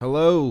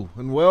Hello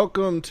and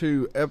welcome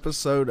to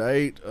episode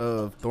 8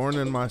 of Thorn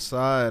in My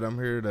Side. I'm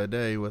here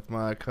today with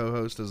my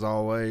co-host as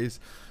always,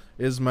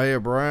 Ismaiah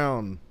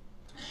Brown.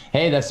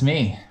 Hey, that's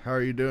me. How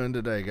are you doing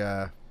today,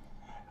 guy?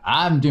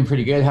 I'm doing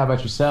pretty good. How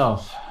about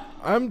yourself?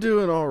 I'm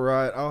doing all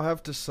right. I'll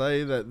have to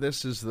say that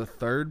this is the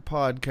third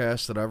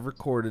podcast that I've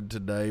recorded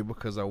today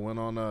because I went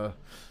on a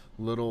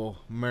little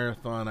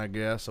marathon, I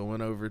guess. I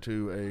went over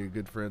to a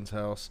good friend's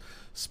house,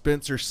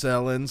 Spencer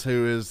Sellens,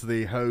 who is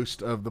the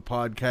host of the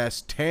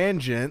podcast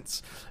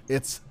Tangents.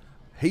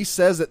 He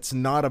says it's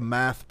not a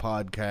math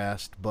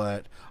podcast,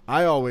 but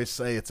I always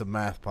say it's a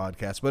math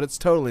podcast, but it's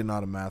totally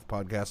not a math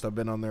podcast. I've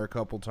been on there a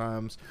couple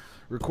times,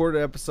 recorded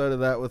an episode of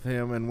that with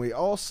him, and we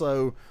all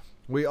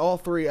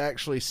three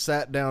actually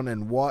sat down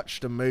and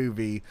watched a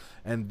movie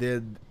and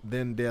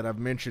I've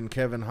mentioned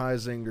Kevin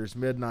Heisinger's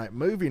Midnight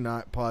Movie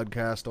Night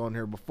podcast on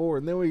here before,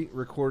 and then we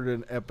recorded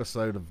an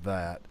episode of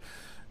that.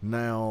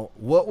 Now,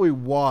 what we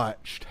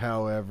watched,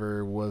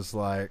 however, was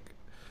like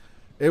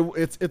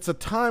it's a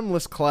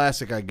timeless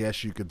classic, I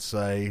guess you could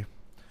say.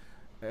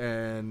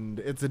 And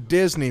it's a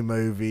Disney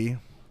movie.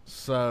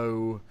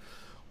 So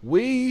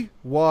we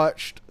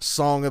watched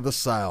Song of the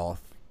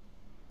South.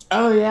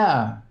 Oh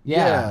yeah,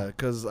 Yeah, yeah,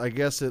 because I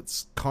guess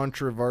it's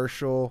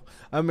controversial.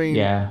 I mean,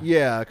 yeah.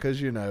 yeah,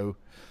 because you know.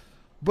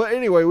 But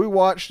anyway, we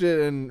watched it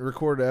and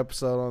recorded an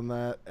episode on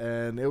that,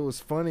 and it was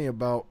funny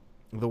about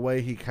the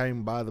way he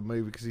came by the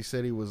movie because he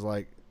said he was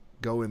like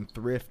going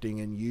thrifting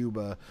in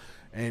Yuba,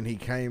 and he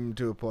came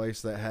to a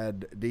place that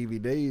had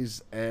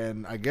DVDs,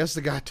 and I guess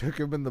the guy took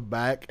him in the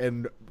back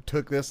and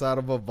took this out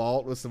of a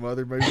vault with some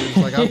other movies.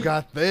 Like, I've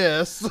got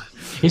this.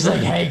 He's like,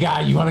 "Hey,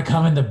 guy, you want to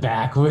come in the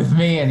back with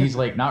me?" And he's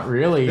like, "Not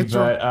really,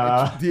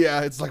 but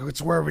yeah, it's like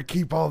it's where we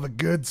keep all the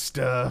good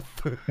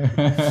stuff."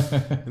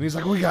 And he's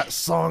like, "We got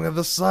Song of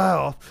the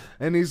South,"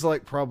 and he's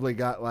like, probably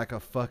got like a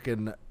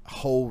fucking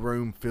whole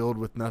room filled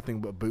with nothing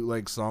but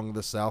bootleg Song of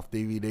the South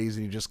DVDs,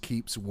 and he just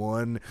keeps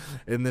one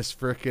in this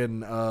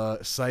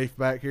freaking safe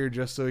back here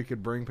just so he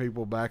could bring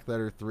people back that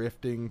are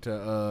thrifting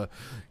to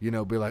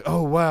be like,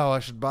 "Oh wow, I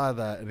should buy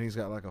that." And he's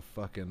got like a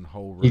fucking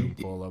whole room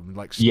full of them,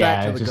 like stacked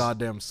yeah, to the just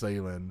goddamn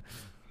ceiling.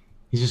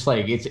 he's just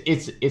like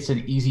it's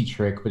an easy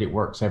trick, but it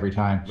works every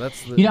time.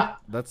 That's You the know,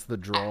 that's the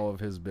draw of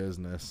his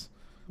business.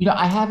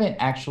 I haven't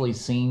actually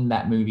seen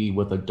that movie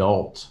with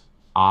adult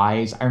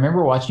eyes. I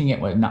remember watching it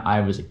when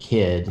I was a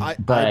kid, I, I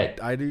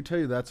but I do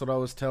too. That's what I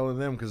was telling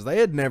them because they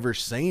had never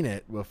seen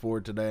it before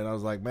today, and I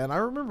was like, man, I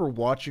remember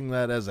watching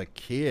that as a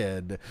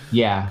kid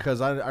yeah,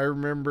 because I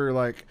remember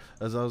like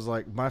as I was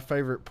like, my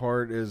favorite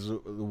part is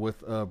with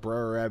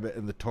Brer Rabbit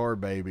and the Tar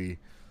Baby.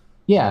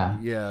 yeah.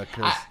 Yeah,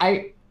 because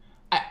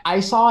I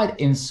saw it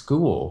in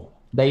school.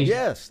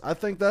 yes, I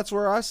think that's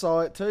where I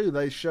saw it too.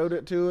 They showed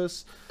it to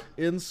us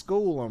in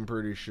school. I'm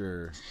pretty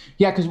sure.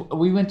 Yeah, because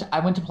I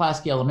went to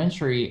Pulaski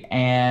Elementary,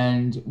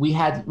 and we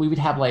would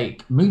have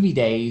like movie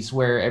days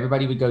where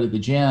everybody would go to the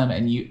gym,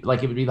 and it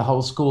would be the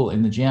whole school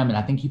in the gym, and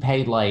I think you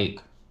paid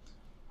like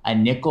a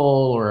nickel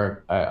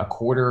or a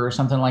quarter or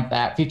something like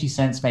that, 50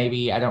 cents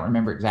maybe. I don't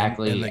remember And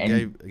exactly. they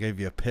And gave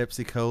you a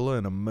Pepsi Cola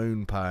and a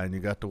moon pie, and you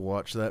got to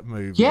watch that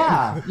movie.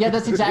 yeah, yeah,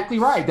 that's exactly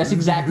right. That's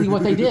exactly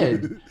what they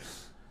did.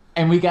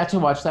 And we got to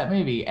watch that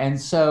movie. And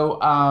so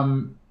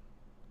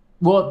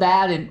well,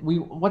 that and we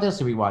what else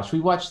did we watch? We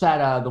watched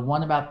that the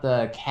one about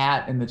the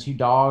cat and the two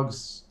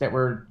dogs that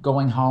were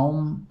going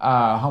home.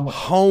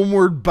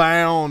 Homeward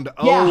Bound.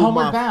 Yeah, Oh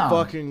Homeward my Bound.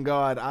 fucking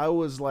god! I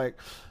was like,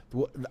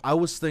 I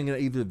was thinking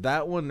either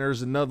that one.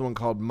 There's another one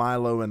called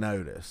Milo and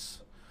Otis.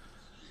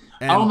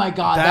 Oh And my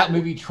God, that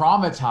movie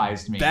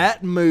traumatized me.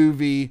 that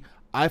movie,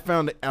 I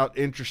found out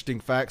interesting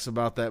facts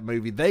about that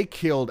movie. They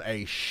killed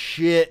a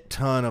shit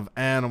ton of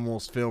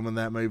animals filming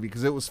that movie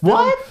because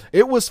What?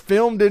 it was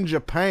filmed in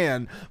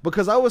Japan.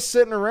 Because I was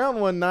sitting around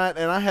one night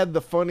and I had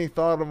the funny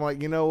thought, I'm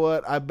like, you know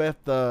what? I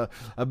bet the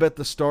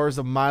stars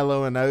of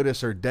Milo and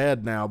Otis are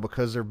dead now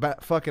because they're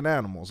fucking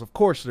animals. Of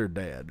course they're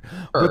dead.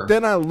 But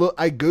then I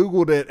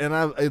googled it, and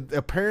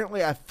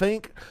apparently I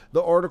think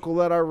the article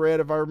that I read,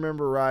 if I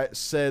remember right,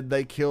 said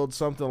they killed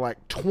something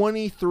like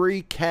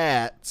 23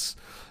 cats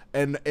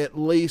and at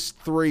least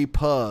 3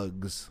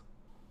 pugs.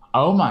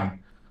 Oh my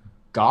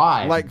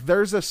God. Like,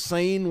 there's a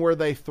scene where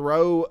they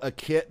throw a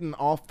kitten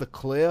off the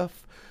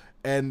cliff,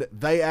 and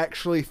they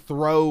actually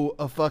throw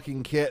a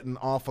fucking kitten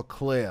off a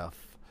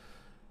cliff.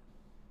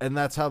 And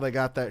that's how they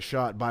got that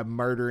shot, by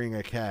murdering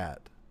a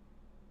cat.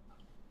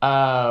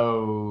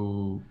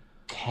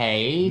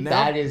 Okay, Now,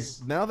 that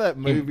is now that it,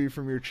 movie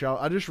from your child,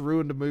 I just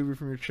ruined a movie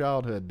from your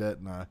childhood,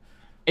 didn't I?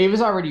 it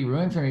was already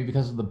ruined for me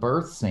because of the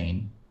birth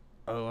scene.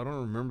 Oh, I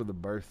don't remember the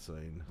birth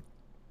scene.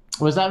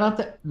 Was that not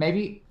the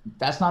maybe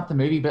that's not the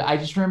movie, but I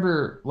just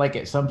remember like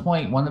at some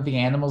point one of the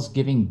animals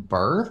giving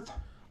birth.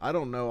 I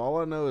don't know.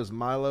 All I know is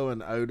Milo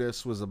and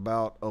Otis was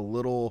about a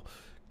little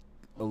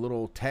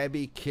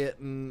tabby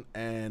kitten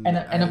and And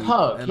a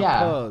pug, a yeah.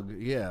 pug,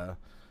 yeah.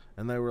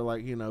 And they were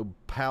like,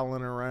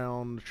 palling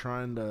around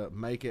trying to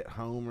make it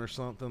home or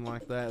something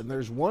like that. And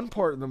there's one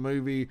part in the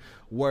movie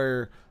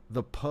where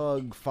the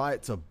pug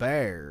fights a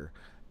bear,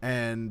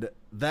 and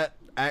that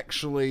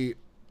actually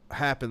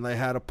happened. They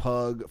had a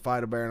pug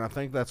fight a bear, and I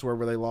think that's where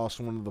they lost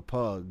one of the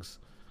pugs.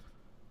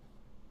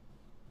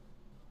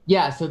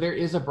 Yeah, so there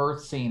is a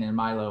birth scene in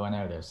Milo and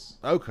Otis.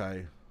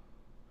 Okay.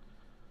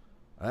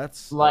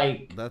 That's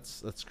Like,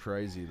 that's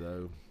crazy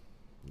though.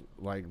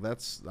 Like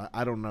that's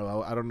I don't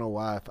know. I don't know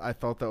why. I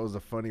thought that was a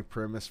funny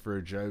premise for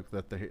a joke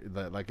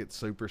that like it's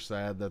super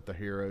sad that the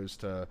heroes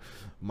to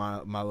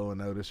Milo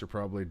and Otis are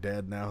probably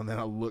dead now. And then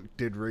I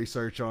did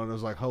research on it. I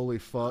was like, holy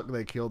fuck,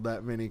 they killed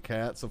that many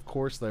cats. Of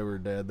course they were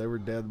dead. They were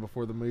dead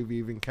before the movie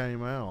even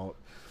came out.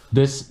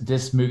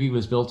 this movie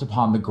was built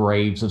upon the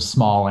graves of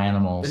small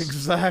animals.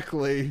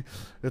 Exactly.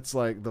 It's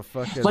like the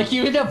fucking Like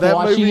you end up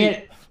watching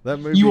it. That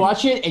movie, you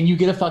watch it and you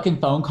get a fucking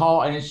phone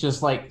call and it's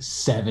just like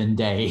 7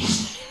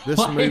 days.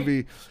 This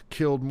movie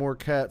killed more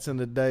cats in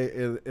a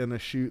day in a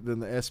shoot than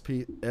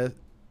the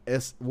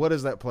what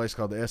is that place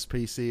called? The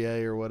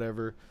SPCA or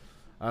whatever?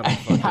 I don't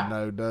fucking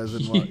know.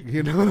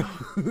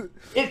 Doesn't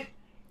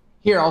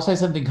Here, I'll say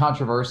something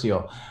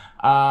controversial.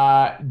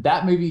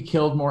 That movie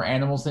killed more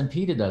animals than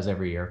PETA does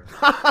every year.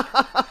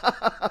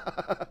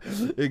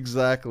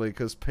 Exactly,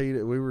 because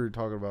PETA. We were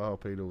talking about how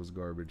PETA was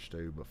garbage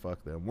too, but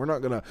fuck them.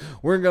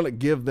 We're gonna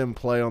give them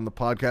play on the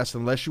podcast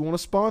unless you want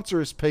to sponsor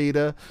us,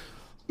 PETA.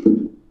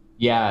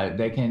 Yeah,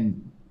 they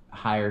can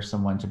hire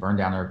someone to burn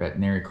down our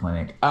veterinary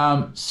clinic.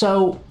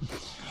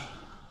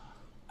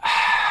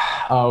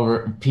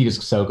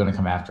 PETA's so going to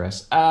come after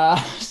us.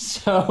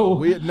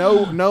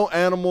 No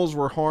animals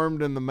were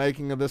harmed in the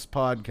making of this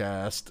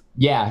podcast.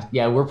 Yeah,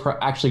 we're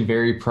actually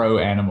very pro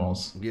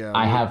animals. Yeah,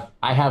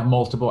 I have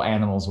multiple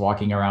animals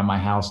walking around my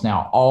house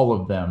now. All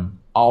of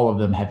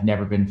them have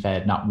never been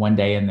fed, not one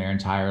day in their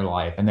entire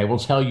life, and they will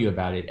tell you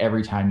about it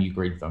every time you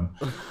greet them.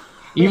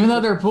 Even though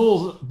their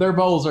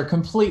bowls are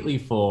completely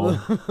full.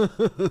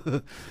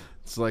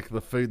 It's like the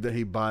food that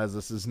he buys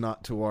us is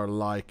not to our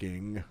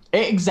liking.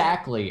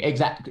 Exactly.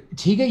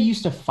 Tiga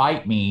used to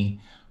fight me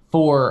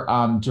for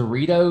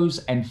Doritos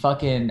and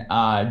fucking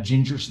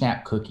ginger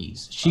snap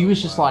cookies. She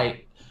was just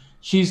like,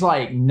 she's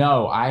like,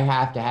 no, I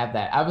have to have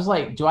that. I was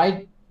like, do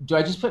I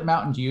just put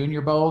Mountain Dew in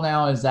your bowl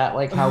now? Is that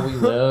like how we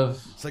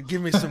live? It's like,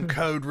 give me some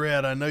Code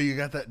Red. I know you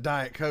got that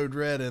Diet Code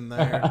Red in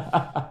there.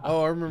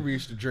 Oh, I remember you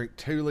used to drink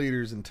 2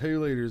 liters and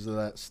 2 liters of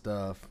that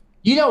stuff.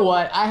 You know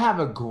what? I have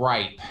a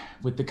gripe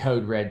with the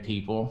Code Red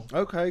people.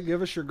 Okay,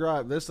 give us your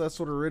gripe. That's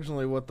what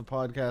originally what the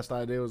podcast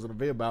idea was going to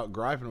be about,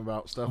 griping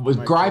about stuff.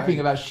 Griping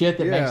about shit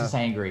that makes us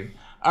angry.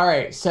 All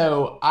right,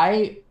 so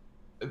I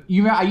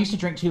used to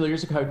drink 2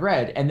 liters of Code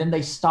Red, and then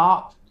they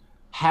stopped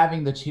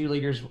having the 2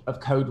 liters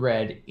of Code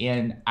Red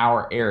in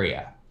our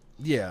area.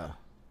 Yeah.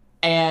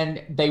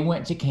 And they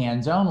went to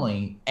cans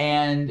only.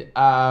 And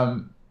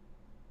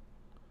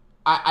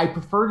I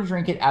prefer to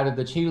drink it out of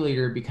the 2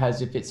 liter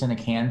because if it's in a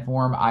can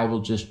form, I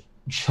will just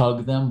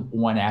chug them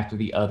one after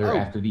the other,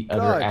 after the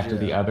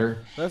other.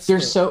 They're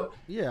so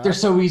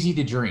easy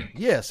to drink.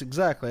 Yes,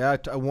 exactly. I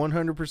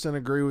 100%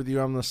 agree with you.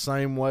 I'm the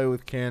same way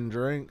with canned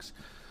drinks.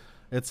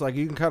 It's like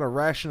you can kind of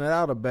ration it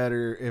out a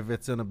better if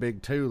it's in a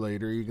big 2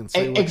 liter. You can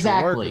see what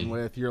you're working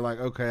with. You're like,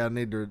 okay, I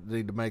need to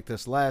make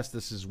this last.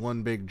 This is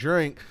one big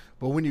drink.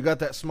 But when you got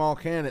that small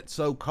can, it's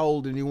so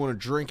cold and you want to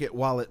drink it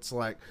while it's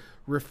like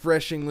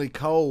refreshingly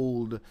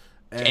cold,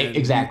 and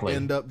you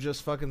end up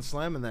just fucking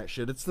slamming that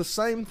shit. It's the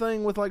same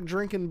thing with like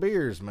drinking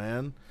beers,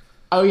 man.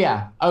 Oh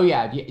yeah,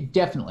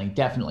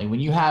 definitely. When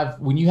you have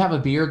a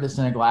beer that's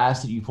in a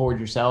glass that you poured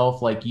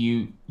yourself, like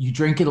you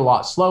drink it a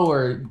lot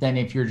slower than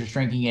if you're just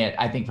drinking it,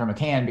 I think, from a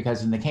can,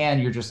 because in the can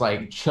you're just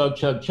like chug.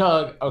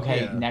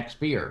 Okay, next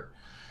beer.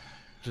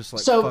 Just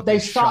like so they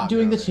stopped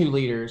doing the 2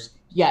 liters.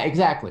 Yeah,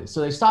 exactly. So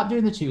they stopped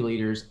doing the 2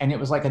 liters, and it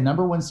was like a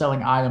 #1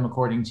 selling item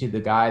according to the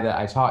guy that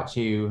I talked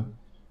to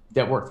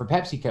that worked for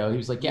PepsiCo. He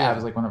was like, it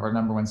was like one of our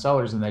 #1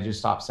 sellers, and they just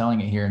stopped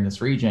selling it here in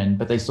this region,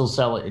 but they still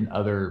sell it in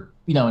other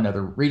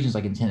regions,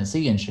 like in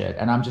Tennessee and shit.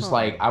 And I'm just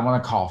like, I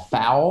want to call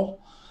foul.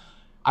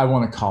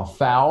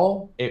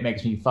 It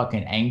makes me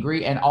fucking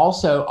angry. And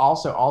also,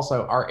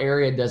 our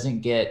area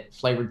doesn't get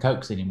flavored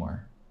Cokes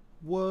anymore.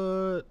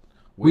 What?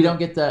 We don't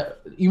get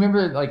you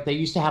remember, like, they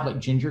used to have like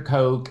ginger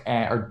Coke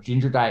or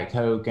ginger Diet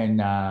Coke and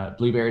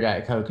blueberry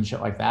Diet Coke and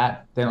shit like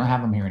that. They don't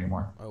have them here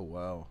anymore. Oh,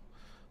 wow.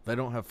 They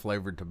don't have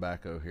flavored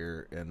tobacco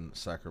here in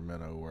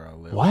Sacramento where I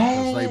live.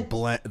 What?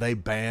 Because they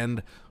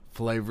banned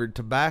flavored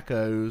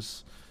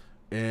tobaccos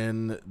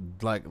in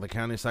like the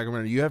county of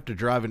Sacramento. You have to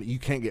drive in. You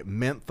can't get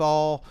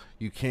menthol.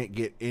 You can't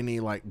get any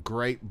like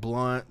grape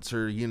blunts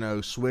or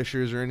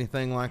swishers or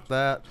anything like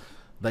that.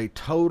 They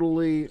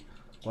totally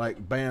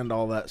like banned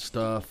all that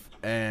stuff.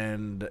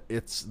 And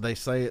they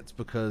say it's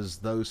because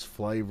those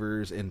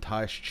flavors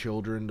entice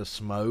children to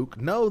smoke.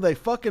 No, they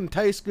fucking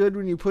taste good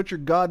when you put your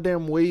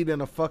goddamn weed in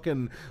a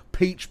fucking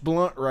peach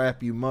blunt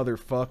wrap, you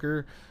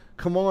motherfucker.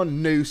 Come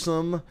on,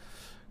 Newsom.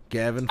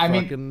 Gavin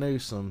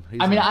Newsom.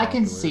 I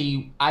can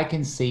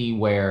see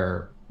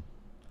where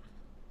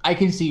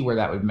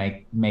that would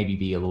maybe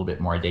be a little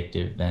bit more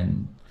addictive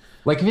than,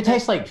 like, if it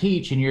tastes like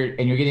peach and you're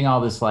getting all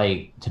this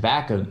like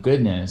tobacco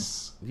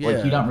goodness,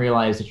 like, you don't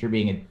realize that you're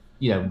being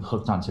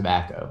hooked on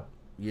tobacco.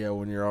 Yeah,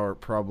 when you're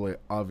probably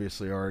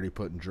obviously already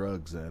putting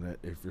drugs in it.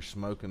 If you're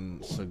smoking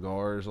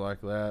cigars like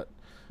that,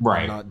 and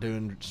Right. not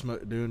doing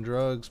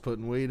drugs,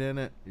 putting weed in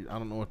it, I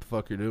don't know what the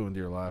fuck you're doing with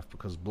your life,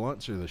 because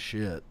blunts are the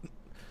shit.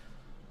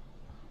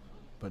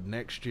 But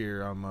next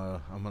year I'm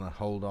gonna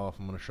hold off.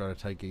 I'm gonna try to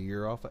take a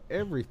year off of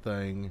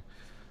everything.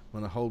 I'm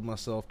gonna hold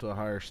myself to a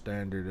higher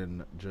standard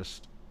and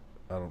just,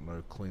 I don't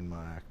know, clean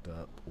my act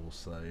up. We'll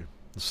say.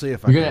 See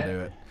if I You're can gonna do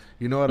it.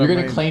 You know what I you're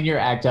gonna mean? clean your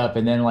act up,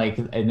 and then like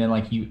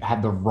you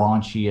have the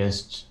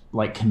raunchiest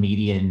like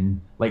comedian,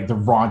 like the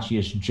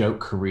raunchiest joke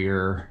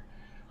career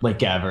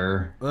like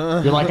ever.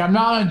 You're like, I'm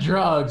not on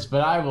drugs,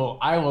 but I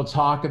will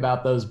talk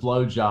about those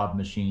blowjob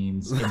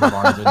machines in the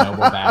Barnes and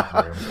Noble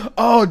bathroom.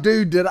 Oh,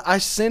 dude, did I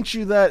sent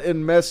you that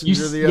in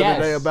Messenger the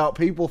other day Yes. about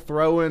people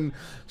throwing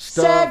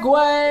stuff?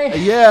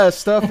 Segway. Yeah,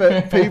 stuff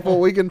at people.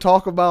 We can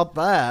talk about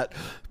that.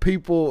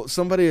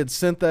 Somebody had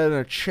sent that in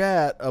a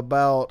chat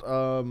about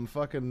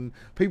fucking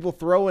people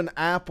throwing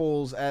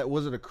apples at,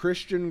 was it a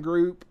Christian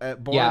group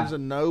at Barnes Yeah.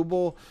 and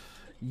Noble?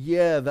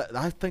 Yeah,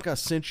 I think I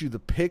sent you the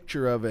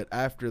picture of it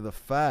after the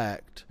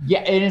fact. Yeah,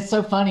 and it's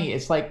so funny.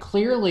 It's like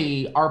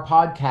clearly our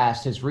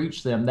podcast has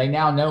reached them. They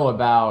now know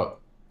about,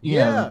 you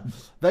Yeah, know,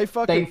 they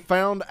fucking they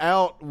found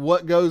out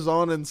what goes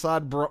on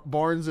inside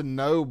Barnes and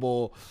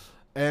Noble,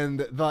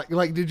 and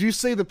like, did you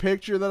see the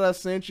picture that I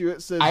sent you?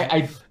 It says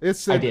I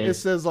did. it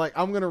says, like,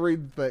 I'm gonna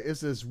read it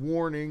says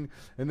warning,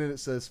 and then it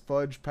says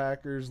fudge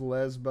packers,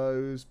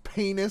 lesbos,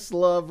 penis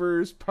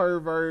lovers,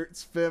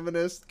 perverts,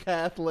 feminists,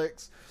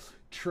 Catholics,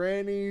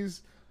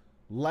 trannies,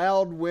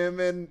 loud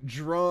women,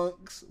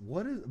 drunks,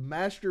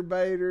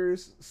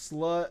 masturbators,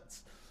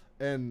 sluts,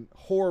 and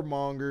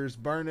whoremongers,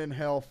 burn in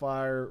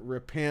hellfire,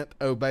 repent,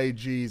 obey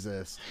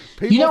Jesus.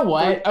 People You know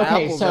what? threw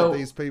Okay, apples so at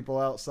these people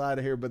outside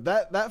of here, but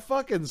that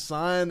fucking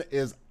sign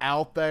is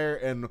out there,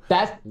 and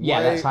that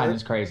way- sign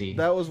is crazy.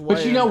 that was way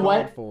But you know uncalled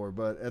what? for,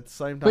 but at the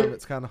same time, But-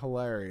 it's kind of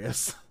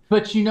hilarious.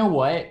 But you know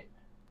what?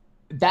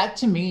 That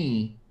to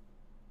me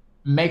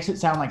makes it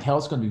sound like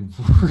hell's going to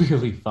be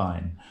really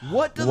fun.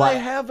 What do What- they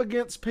have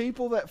against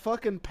people that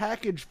fucking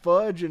package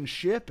fudge and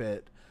ship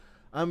it?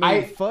 I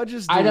mean, fudge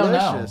is I don't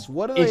know. delicious.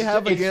 What do they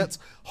have against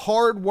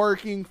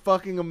hardworking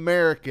fucking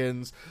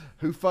Americans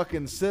who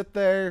fucking sit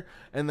there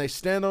and they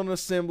stand on an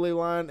assembly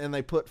line and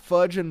they put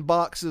fudge in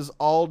boxes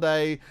all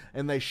day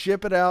and they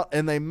ship it out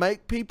and they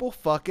make people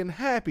fucking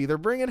happy? They're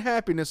bringing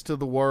happiness to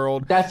the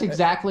world. That's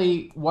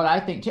exactly what I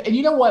think too. And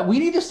you know what? We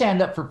need to stand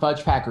up for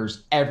fudge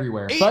packers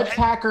everywhere. Fudge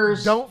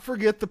packers. Don't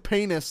forget the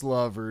penis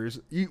lovers.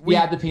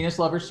 Yeah, the penis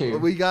lovers too.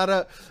 We've got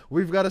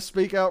to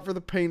speak out for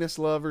the penis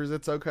lovers.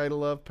 It's okay to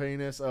love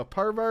penis.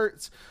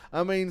 Perverts,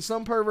 I mean,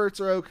 some perverts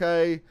are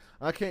okay.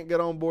 I can't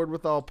get on board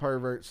with all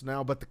perverts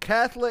now, but the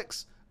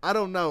Catholics, I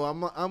don't know.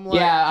 I'm like,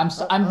 yeah,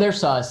 they're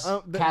sus.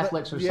 th-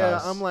 Catholics are yeah,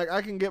 sus. I'm like,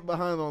 I can get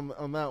behind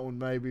on that one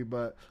maybe,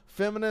 but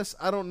feminists,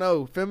 I don't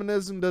know.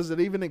 Feminism, does it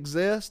even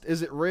exist?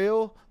 Is it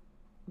real?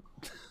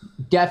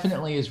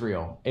 Definitely is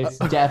real. It's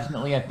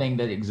definitely a thing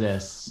that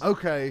exists.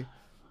 Okay.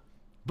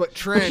 But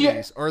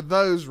trannies, are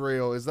those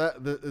real?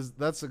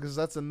 That's because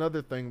that's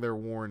another thing they're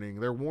warning.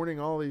 They're warning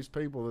all these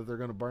people that they're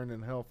going to burn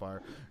in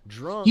hellfire.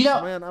 Drunks, You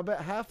know- man, I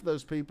bet half of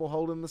those people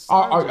holding the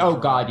signs. Oh, are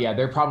drunk. God, yeah,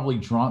 they're probably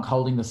drunk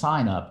holding the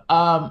sign up.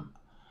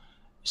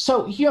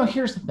 So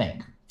here's the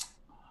thing.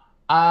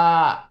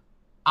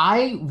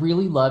 I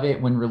really love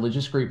it when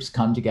religious groups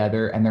come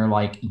together and they're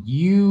like,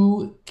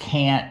 you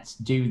can't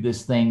do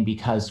this thing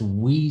because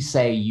we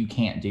say you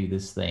can't do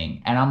this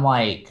thing. And I'm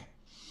like,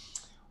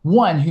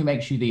 one, who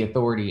makes you the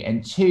authority?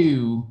 And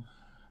two,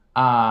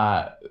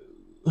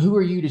 who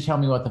are you to tell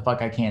me what the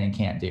fuck I can and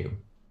can't do?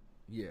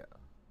 Yeah.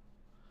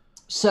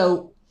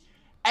 So,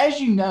 as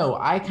you know,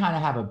 I kind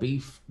of have a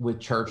beef with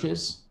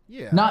churches.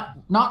 Yeah.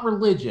 Not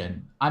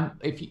religion.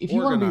 If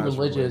you want to be Organized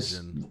religious,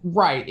 religion.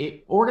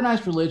 right?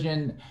 Organized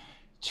religion,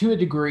 to a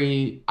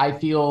degree, I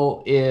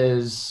feel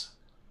is,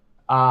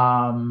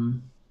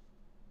 well,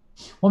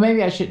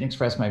 maybe I shouldn't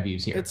express my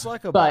views here. It's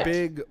like a But-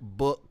 big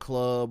book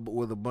club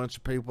with a bunch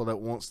of people that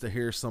wants to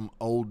hear some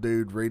old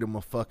dude read them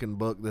a fucking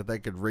book that they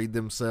could read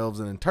themselves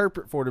and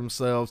interpret for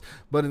themselves.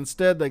 But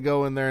instead they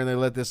go in there and they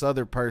let this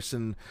other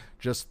person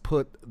just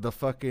put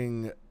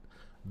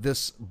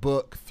this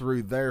book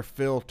through their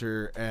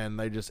filter and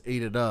they just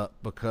eat it up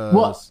because...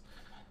 Well,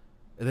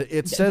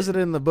 it says it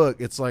in the book.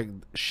 It's like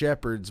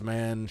shepherds,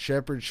 man.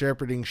 Shepherds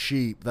shepherding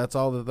sheep. That's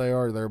all that they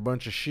are. They're a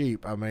bunch of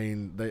sheep. I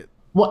mean, they...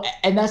 Well,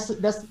 and that's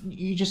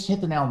you just hit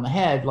the nail on the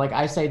head. Like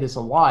I say this a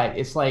lot.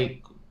 It's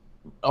like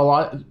a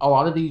lot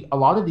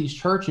of these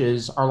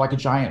churches are like a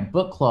giant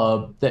book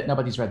club that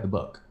nobody's read the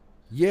book.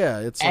 Yeah,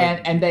 it's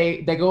like... And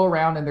they go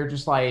around and they're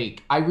just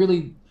like, I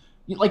really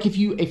like if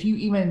you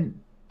even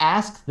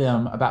ask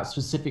them about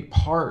specific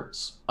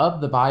parts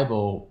of the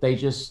Bible, they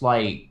just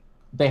like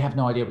they have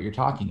no idea what you're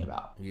talking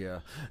about. Yeah.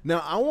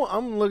 Now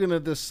I'm looking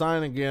at this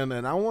sign again,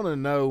 and I want to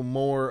know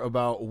more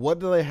about what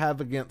do they have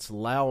against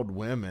loud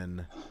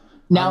women.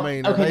 Now, I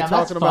mean, okay, are they now talking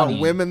that's about funny.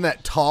 women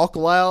that talk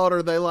loud? Or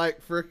are they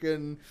like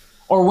freaking?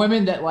 or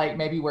women that like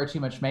maybe wear too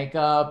much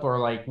makeup, or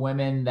like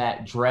women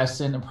that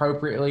dress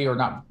inappropriately, or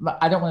not.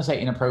 I don't want to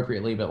say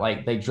inappropriately, but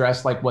like they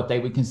dress like what they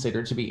would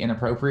consider to be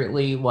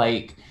inappropriately.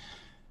 Yeah.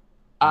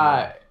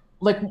 Uh,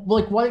 like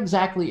what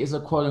exactly is a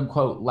quote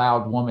unquote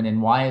loud woman,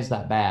 and why is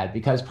that bad?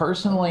 Because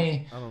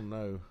personally, I don't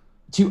know.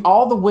 to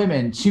all the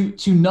women, to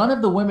none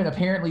of the women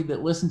apparently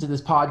that listen to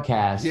this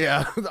podcast.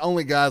 Yeah,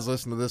 only guys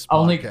listen to this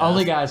Only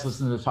podcast. guys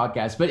listen to this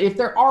podcast. But if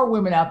there are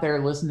women out there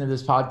listening to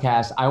this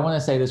podcast, I want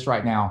to say this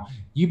right now.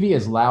 You be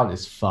as loud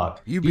as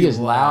fuck. You Be be as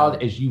loud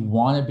loud. as you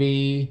want to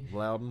be.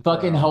 Loud and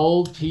Fucking proud.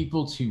 hold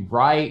people to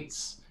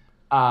rights.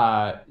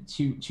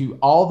 To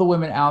all the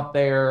women out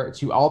there,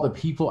 to all the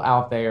people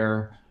out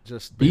there,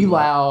 Just be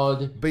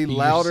loud. Be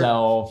louder.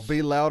 Yourself.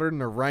 Be louder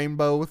than a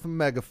rainbow with a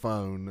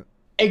megaphone.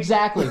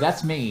 Exactly,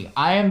 that's me.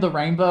 I am the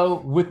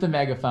rainbow with the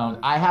megaphone.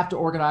 I have to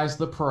organize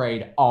the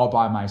parade all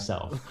by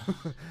myself.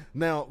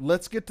 Now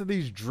let's get to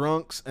these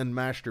drunks and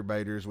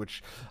masturbators,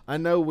 which I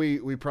know we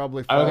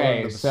probably fall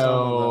Okay, into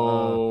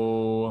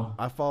so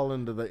I fall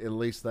into at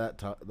least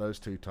those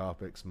two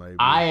topics maybe.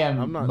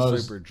 I'm not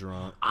most- super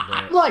drunk.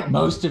 I'm But like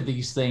most of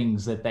these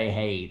things that they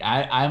hate.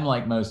 I'm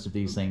like most of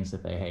these things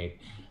that they hate.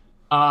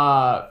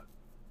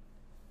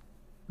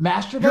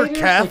 Masturbators? You're Like,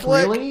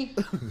 Catholic? really?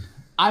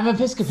 I'm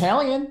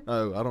Episcopalian.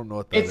 oh, I don't know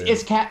what that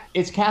is.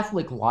 It's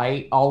Catholic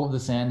light. All of the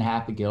sin,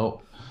 half the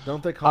guilt.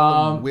 Don't they call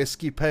them um,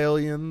 whiskey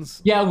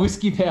palians? Yeah,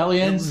 whiskey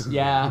palians.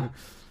 Yeah.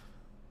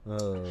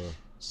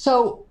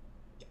 So,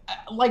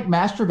 like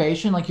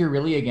masturbation, like you're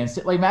really against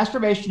it. Like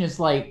masturbation is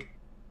like,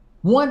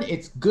 one,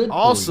 it's good. For you.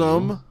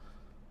 Awesome.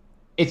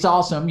 It's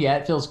awesome. Yeah,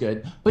 it feels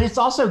good, but it's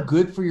also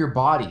good for your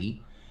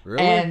body.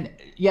 Really? And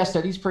yeah,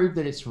 studies prove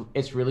that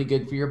it's really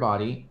good for your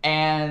body.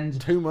 And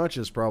Too much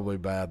is probably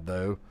bad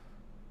though.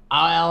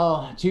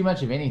 too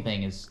much of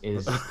anything is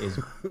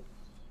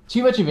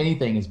too much of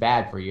anything is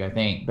bad for you, I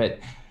think. But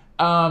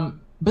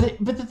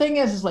the thing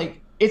is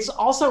like it's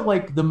also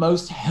like the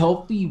most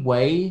healthy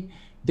way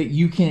that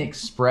you can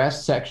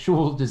express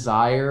sexual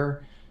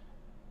desire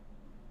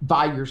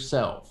by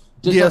yourself.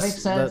 Does that make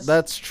sense?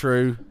 That's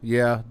true.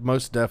 Yeah,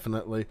 most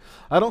definitely.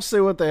 I don't see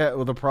what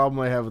the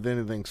problem they have with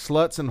anything.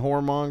 Sluts and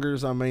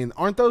whoremongers. I mean,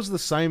 aren't those the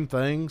same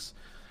things?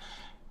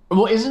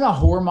 Well, isn't a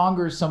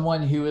whoremonger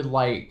someone who would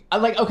like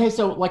okay,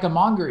 so like a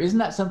monger, isn't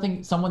that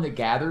someone that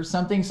gathers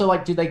something? So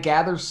like, do they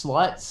gather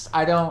sluts?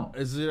 I don't.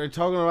 Are they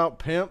talking about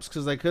pimps?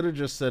 Because they could have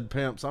just said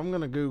pimps. I'm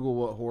gonna Google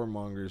what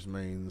whoremongers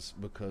means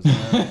because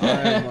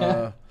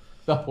The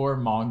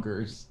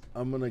whoremongers.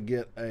 I'm gonna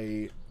get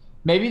a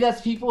Maybe that's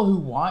people who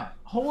want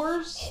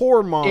whores.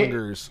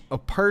 whoremongers. A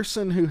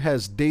person who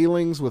has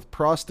dealings with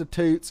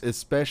prostitutes,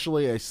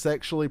 especially a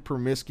sexually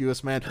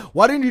promiscuous man.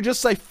 Why didn't you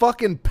just say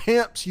fucking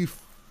pimps? You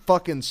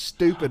fucking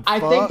stupid. I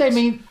fucks?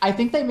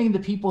 think they mean the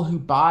people who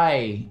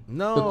buy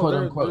No, the quote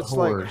unquote it's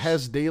whores. like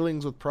has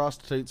dealings with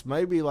prostitutes.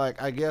 Maybe like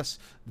I guess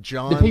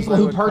Johns. The people they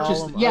who would call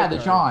purchase, them? yeah, the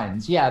Okay.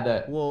 Johns, yeah,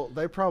 the Well,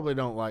 they probably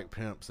don't like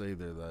pimps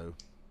either, though.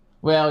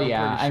 well, I'm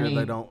yeah. pretty I sure mean,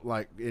 they don't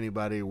like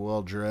anybody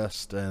well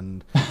dressed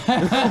and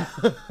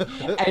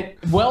and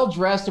well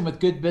dressed and with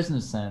good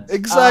business sense.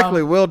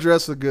 exactly well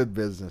dressed with good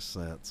business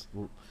sense.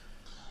 Well,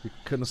 you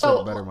couldn't have said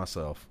So- it better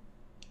myself.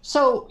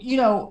 So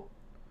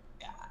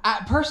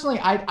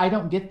I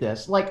don't get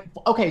this. Like,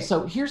 okay,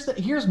 so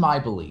here's my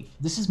belief.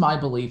 This is my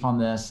belief on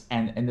this,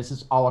 and this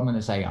is all I'm going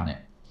to say on it.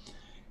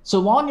 So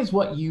long as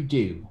what you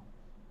do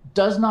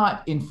does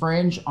not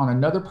infringe on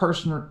another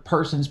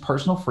person's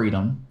personal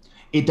freedom,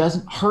 it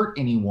doesn't hurt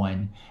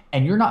anyone,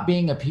 and you're not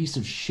being a piece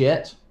of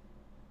shit,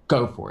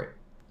 go for it.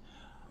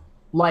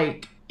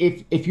 Like,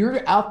 if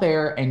you're out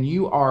there and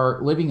you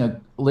are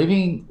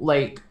living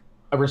like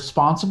a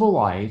responsible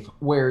life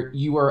where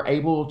you are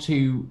able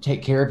to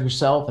take care of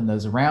yourself and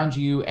those around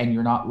you, and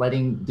you're not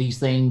letting these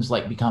things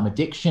like become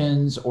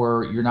addictions,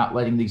 or you're not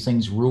letting these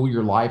things rule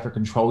your life or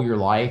control your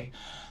life,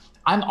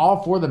 I'm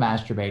all for the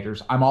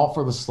masturbators. I'm all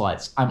for the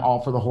sluts. I'm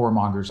all for the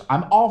whoremongers.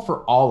 I'm all for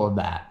all of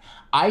that.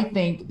 I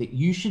think that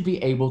you should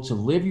be able to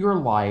live your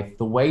life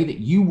the way that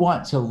you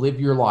want to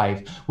live your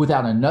life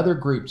without another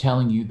group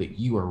telling you that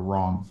you are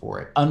wrong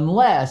for it.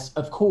 Unless,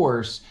 of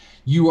course,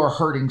 you are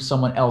hurting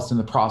someone else in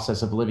the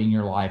process of living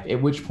your life,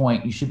 at which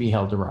point you should be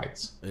held to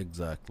rights.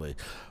 Exactly.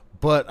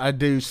 But I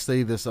do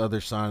see this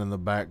other sign in the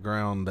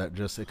background that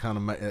just it kind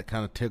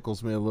of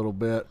tickles me a little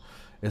bit.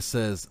 It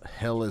says,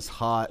 "Hell is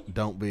hot.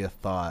 Don't be a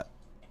thought."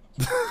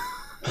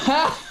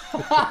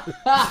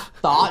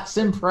 Thoughts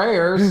and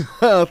prayers.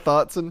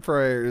 Thoughts and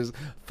prayers.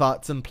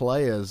 Thoughts and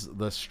players.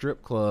 The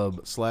strip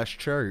club /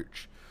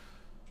 church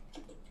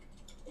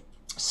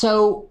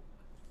So,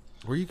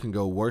 where you can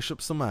go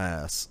worship some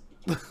ass.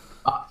 and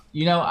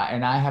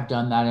I have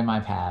done that in my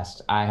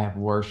past. I have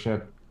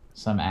worshiped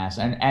some ass,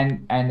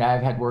 and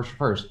I've had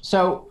worshipers.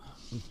 So,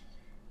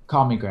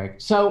 call me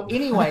Greg. So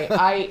anyway,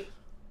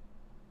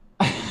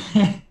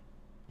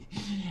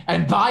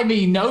 and by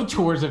me, no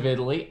tours of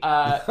Italy.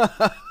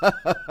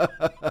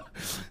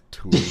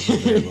 Tours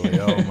of Italy.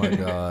 Oh my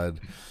god.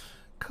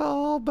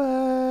 Call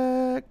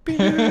back.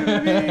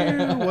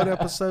 What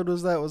episode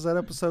was that? Was that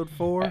episode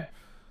 4?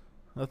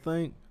 I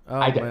think. Oh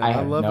man, I I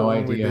have love it no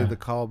when we do idea. the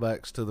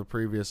callbacks to the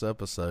previous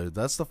episode.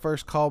 That's the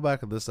first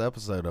callback of this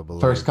episode, I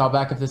First believe.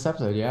 callback of this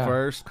episode, yeah.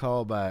 First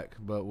callback,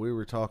 but we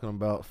were talking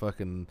about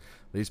fucking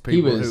these He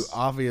people who was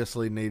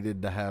obviously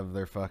needed to have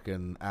their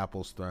fucking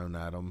apples thrown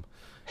at them,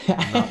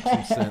 knock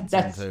some sense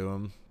that's into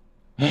them.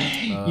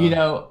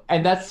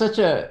 and that's such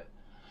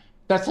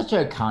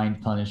a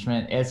kind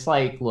punishment. It's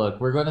like, look,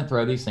 we're going to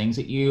throw these things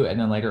at you, and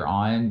then later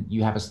on,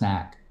 you have a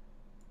snack.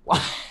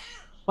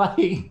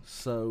 Like,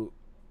 So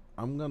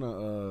I'm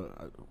gonna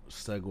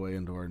segue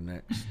into our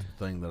next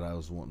thing that I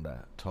was wanting to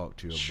talk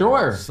to you about.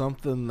 sure.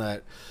 Something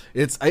that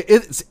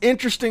it's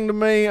interesting to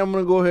me. I'm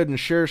gonna go ahead and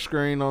share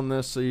screen on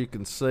this so you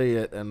can see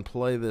it and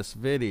play this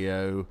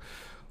video.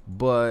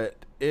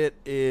 But it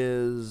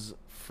is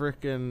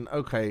freaking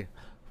okay.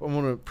 I'm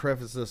gonna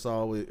preface this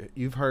all with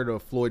you've heard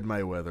of Floyd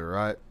Mayweather,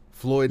 right?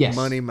 Floyd Yes.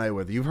 Money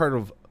Mayweather. You've heard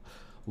of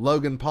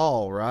Logan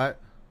Paul, right?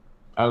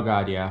 Oh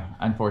God, yeah.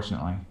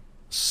 Unfortunately.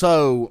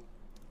 So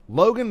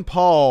Logan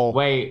Paul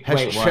Wait,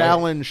 has what?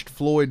 challenged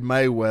Floyd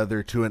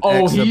Mayweather to an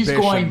Oh, exhibition he's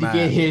going to match.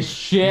 get his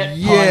shit punched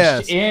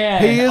Yes,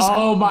 in. he is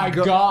Oh my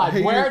God.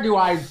 he Where is- do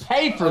I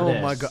pay for this?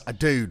 Oh my god,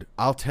 dude!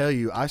 I'll tell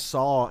you, I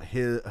saw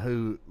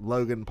who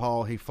Logan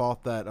Paul. He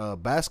fought that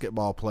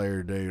basketball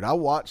player, dude. I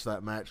watched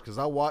that match because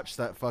I watched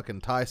that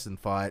fucking Tyson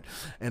fight,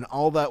 and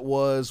all that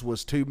was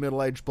two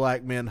middle-aged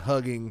black men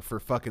hugging for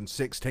fucking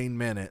 16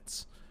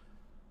 minutes.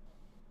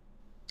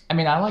 I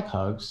mean, I like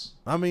hugs.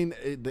 I mean,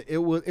 it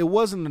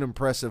wasn't an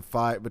impressive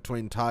fight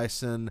between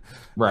Tyson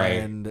Right.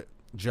 and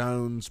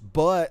Jones,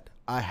 but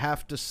I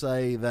have to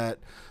say that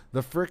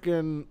I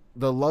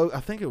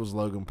think it was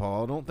Logan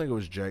Paul. I don't think it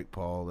was Jake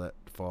Paul that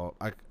fought.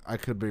 I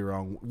could be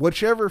wrong.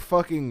 Whichever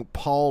fucking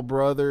Paul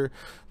brother,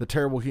 the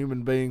terrible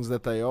human beings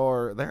that they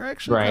are, they're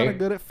actually kind of Right.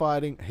 good at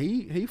fighting.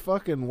 He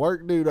fucking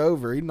worked dude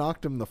over. He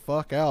knocked him the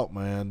fuck out,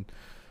 man.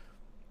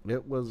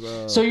 It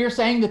was So you're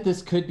saying that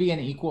this could be an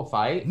equal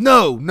fight?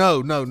 no,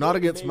 not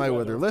against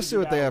Mayweather Mayweather. Let's see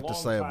what figured they out have a to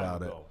long say time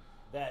about it. ago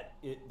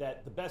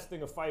that the best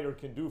thing a fighter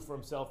can do for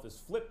himself is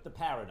flip the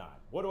paradigm.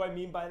 What do I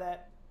mean by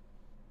that?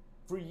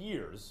 For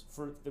years,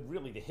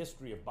 really the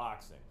history of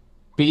boxing,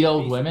 Beat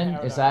old basic women?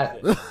 paradigm Is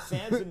that this.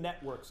 Fans and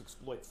networks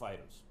exploit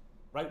fighters,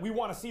 right? We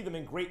want to see them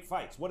in great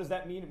fights. What does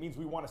that mean? It means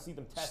we want to see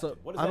them tested. So,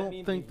 What does I that don't mean?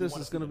 It think means we this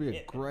wanna is see gonna them be a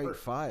hit and great hurt.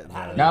 fight, And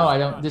how do though. they No, I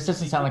respond? don't. This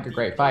doesn't They sound get like a beat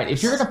great fight.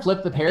 If you're because gonna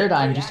flip the they get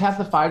paradigm, just have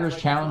the reactions fighters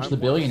like challenge the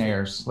everyone wants to see.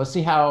 billionaires. Let's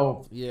see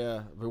how.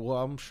 Yeah, well,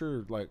 I'm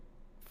sure like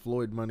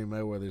Floyd Money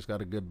Mayweather's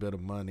got a good bit of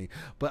money,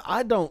 but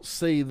I don't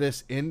see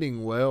this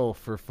ending well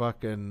for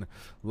fucking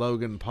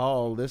Logan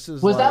Paul. This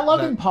is Was like that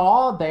Logan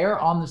Paul there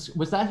on this?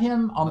 Was that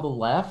him on the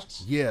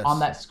left? Yes. On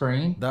that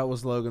screen. That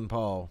was Logan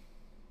Paul.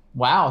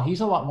 Wow,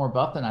 he's a lot more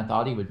buff than I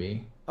thought he would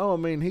be. Oh, I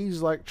mean,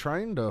 he's like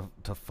trained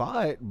to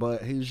fight,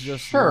 but he's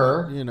just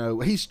Sure.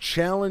 he's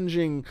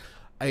challenging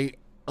a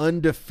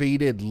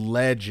undefeated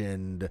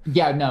legend.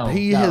 Yeah, no,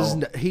 He no.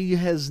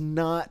 has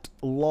not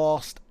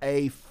lost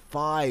a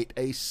fight,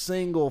 a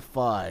single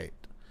fight.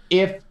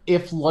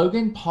 If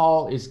Logan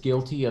Paul is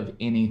guilty of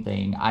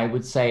anything, I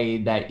would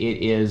say that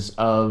it is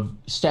of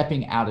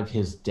stepping out of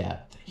his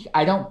depth.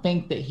 I don't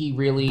think that he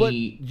really. But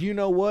you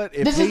know what?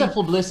 This is a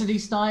publicity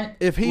stunt.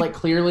 If he like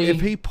clearly,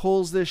 if he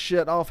pulls this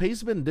shit off,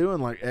 he's been doing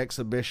like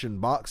exhibition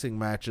boxing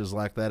matches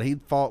like that. He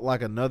fought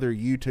like another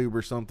YouTube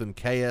or something,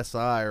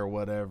 KSI or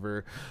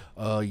whatever,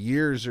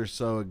 years or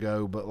so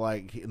ago. But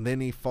like, and then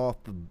he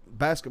fought the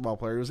basketball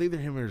player. It was either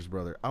him or his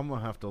brother. I'm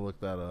gonna have to look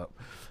that up,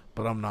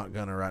 but I'm not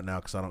gonna right now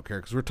because I don't care.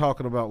 Because we're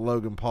talking about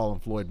Logan Paul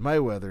and Floyd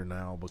Mayweather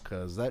now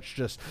because that's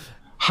just.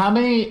 how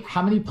many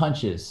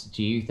punches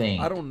do you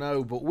think? I don't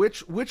know, but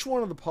which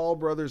one of the Paul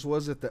brothers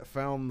was it that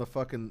found the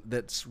fucking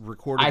that's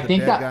recorded? I the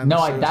think dead guy that in the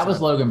that was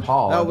suicide? Logan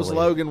Paul. I That was believe.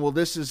 Logan. Well,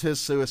 this is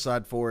his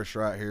suicide forest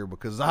right here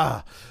because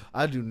I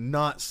do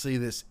not see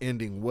this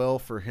ending well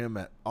for him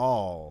at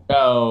all.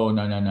 No.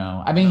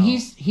 I mean,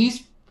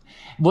 he's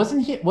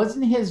wasn't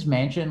his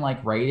mansion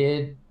like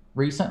raided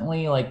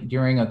recently, like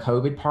during a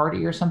COVID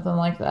party or something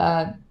like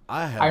that?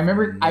 I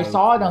remember I no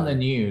saw it on clue. the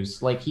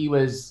news. Like he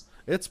was.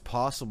 It's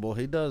possible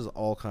he does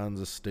all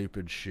kinds of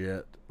stupid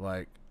shit.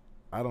 Like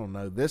I don't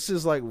know. This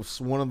is like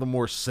one of the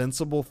more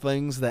sensible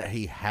things that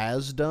he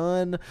has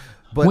done.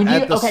 But When you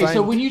at the okay, so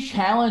same when you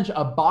challenge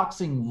a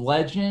boxing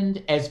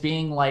legend as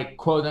being like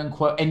quote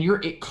unquote, and you're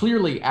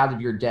clearly out of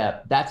your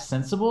depth, that's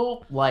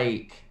sensible.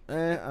 Like,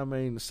 I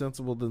mean,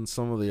 sensible than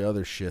some of the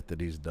other shit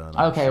that he's done.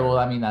 I'm okay, sure. well,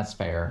 I mean that's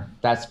fair.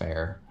 That's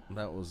fair.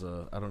 That was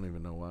I don't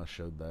even know why I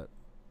showed that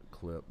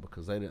clip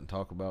because they didn't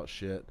talk about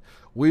shit.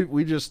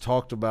 We just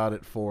talked about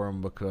it for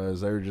them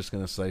because they were just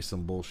gonna say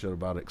some bullshit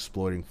about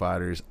exploiting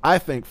fighters. I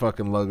think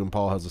fucking Logan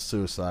Paul has a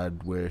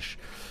suicide wish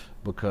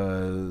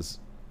because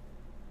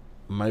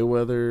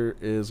Mayweather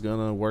is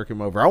gonna work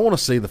him over. I want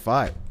to see the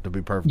fight, to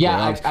be perfectly Yeah,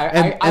 honest.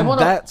 I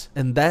wanna-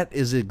 that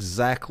is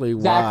exactly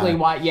Exactly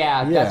why. why.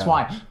 Yeah, Yeah. that's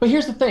why. But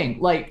here's the thing.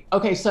 Like,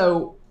 okay,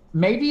 so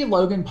maybe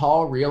Logan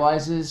Paul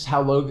realizes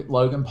how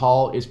Logan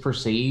Paul is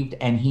perceived,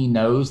 and he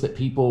knows that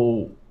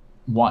people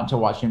want to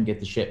watch him get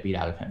the shit beat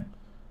out of him.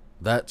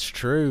 That's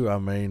true. I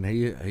mean,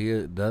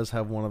 he does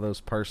have one of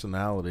those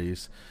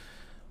personalities.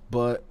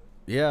 But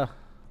yeah,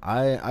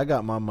 I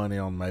got my money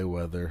on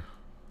Mayweather.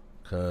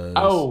 Cause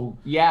Oh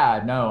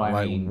yeah, no, I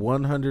like mean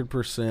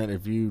 100%.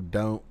 If you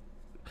don't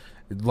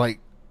like,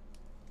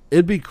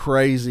 it'd be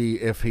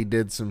crazy if he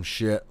did some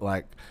shit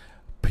like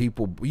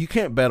people. You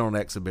can't bet on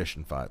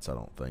exhibition fights. I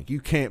don't think you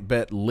can't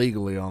bet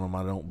legally on them.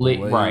 I don't believe.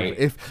 right.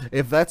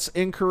 If that's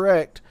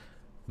incorrect,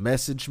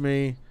 message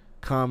me,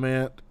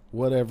 comment,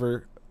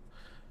 whatever.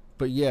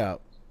 But yeah,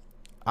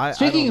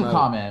 Speaking I don't of know.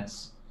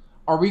 comments,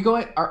 are we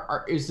going?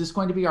 Is this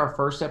going to be our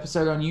first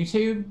episode on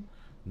YouTube?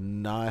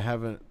 No, I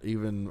haven't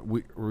even.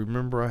 We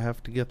remember I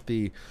have to get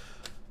the.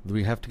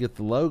 We have to get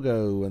the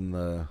logo and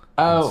the.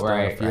 Oh, and stuff.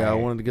 right. Yeah, I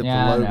wanted to get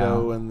the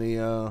logo and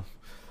the.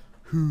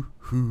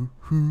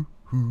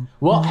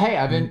 Well, hey,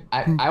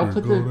 I'll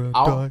put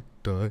the.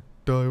 Die.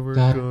 We're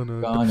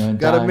gonna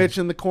Gotta die.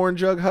 mention the corn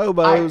jug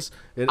hobos.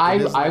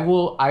 I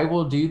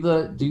will do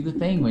the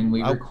thing when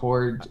we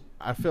record.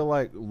 I feel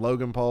like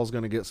Logan Paul's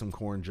gonna get some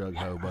corn jug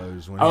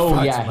hobos when he Oh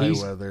fights yeah,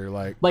 Mayweather.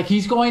 Like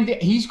he's going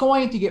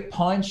to get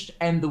punched,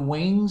 and the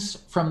wings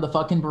from the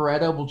fucking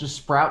Beretta will just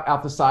sprout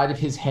out the side of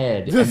his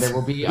head, and there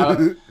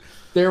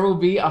will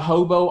be a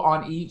hobo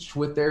on each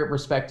with their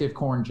respective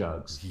corn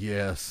jugs.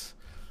 Yes.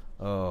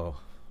 Oh.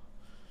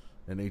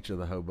 And each of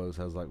the hobos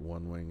has like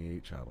one wing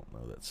each. I don't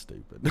know. That's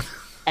stupid.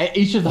 And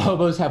each of the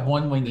hobos have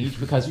one wing each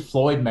because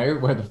Floyd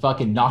Mayweather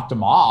fucking knocked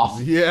him off.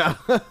 Yeah.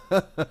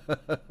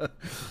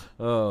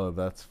 Oh,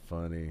 that's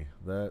funny.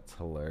 That's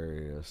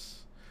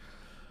hilarious.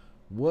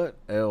 What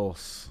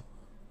else?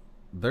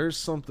 There's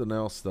something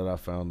else that I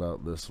found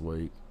out this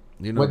week.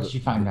 You know, what did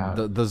you find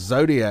out? The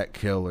Zodiac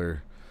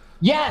Killer.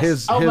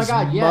 Yes. Oh my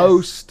God.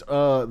 Yes.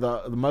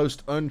 The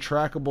most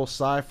untrackable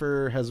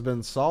cipher has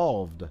been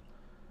solved.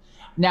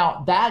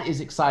 Now that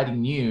is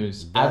exciting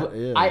news.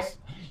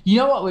 You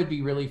know what would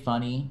be really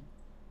funny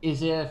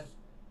is if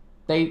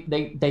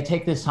they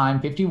take this time,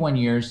 51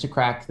 years to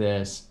crack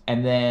this,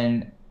 and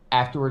then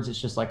afterwards it's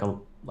just like a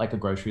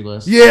grocery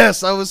list.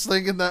 Yes, I was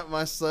thinking that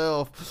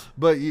myself,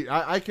 but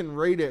I can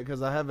read it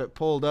because I have it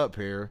pulled up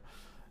here.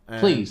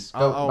 Please,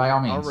 go, by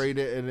all means. I'll read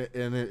it,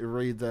 and it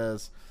reads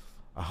as,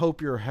 "I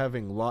hope you're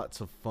having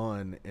lots of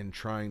fun in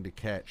trying to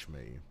catch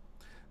me.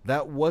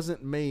 That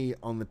wasn't me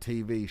on the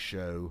TV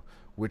show,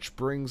 which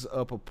brings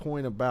up a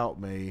point about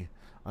me.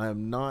 I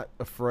am not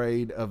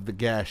afraid of the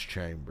gas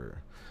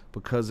chamber,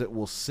 because it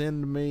will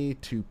send me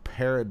to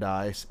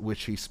paradise,"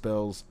 which he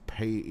spells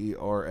Paradice,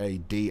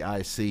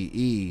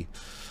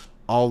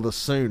 "all the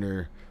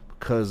sooner,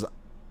 because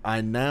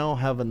I now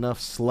have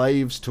enough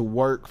slaves to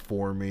work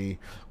for me,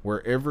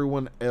 where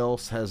everyone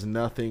else has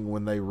nothing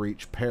when they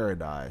reach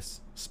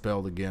paradise,"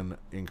 spelled again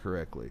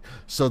incorrectly.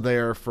 "So they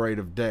are afraid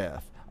of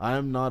death. I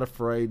am not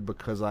afraid,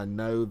 because I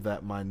know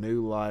that my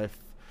new life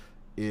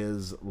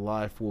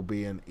will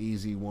be an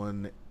easy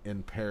one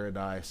in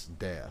paradise,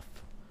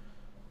 death."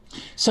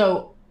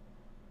 So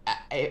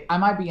I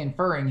might be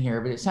inferring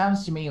here, but it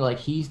sounds to me like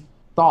he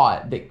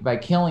thought that by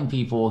killing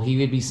people, he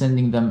would be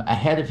sending them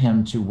ahead of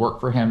him to work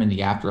for him in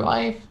the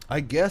afterlife. I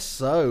guess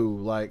so.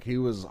 Like he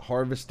was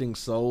harvesting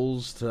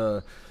souls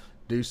to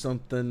do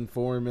something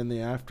for him in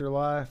the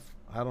afterlife.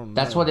 I don't know.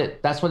 That's what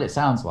it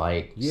sounds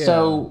like. Yeah.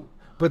 So,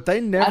 but they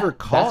never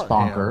caught that's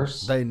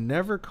bonkers. him. They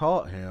never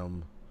caught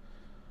him.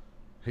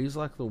 He's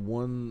like the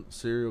one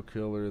serial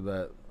killer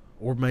that,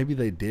 or maybe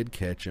they did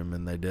catch him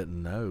and they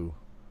didn't know.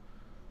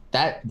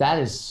 That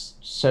is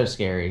so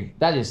scary.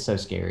 That is so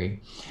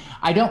scary.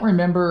 I don't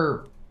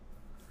remember.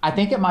 I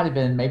think it might have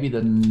been maybe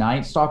the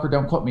Night Stalker.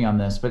 Don't quote me on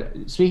this. But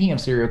speaking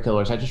of serial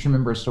killers, I just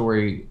remember a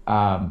story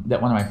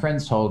that one of my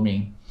friends told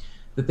me,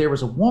 that there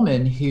was a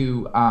woman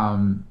who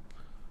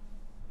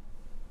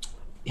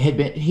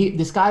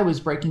this guy was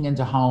breaking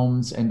into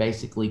homes and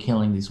basically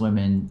killing these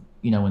women,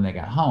 when they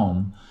got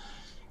home.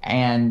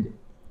 And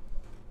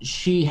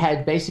she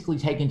had basically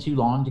taken too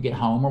long to get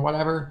home or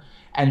whatever.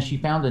 And she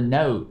found a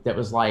note that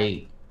was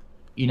like,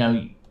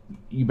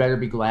 you better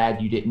be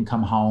glad you didn't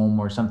come home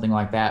or something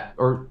like that.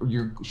 Or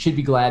you should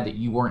be glad that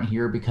you weren't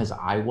here because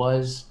I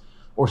was,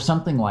 or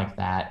something like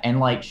that. And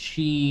like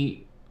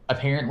she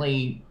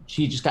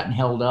just gotten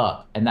held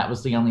up, and that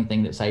was the only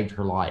thing that saved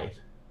her life.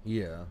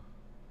 Yeah.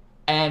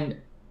 And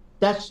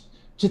that's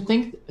to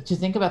think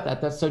about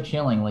that. That's so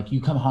chilling. Like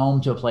you come home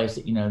to a place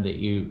that, that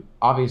you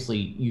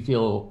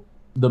feel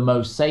the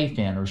most safe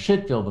in, or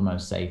should feel the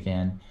most safe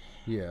in.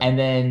 Yeah. And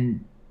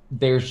then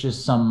there's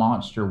just some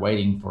monster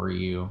waiting for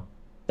you.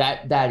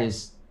 That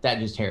just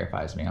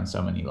terrifies me on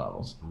so many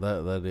levels.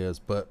 That is,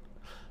 but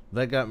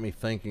that got me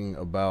thinking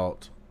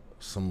about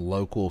some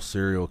local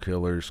serial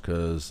killers,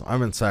 because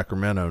I'm in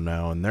Sacramento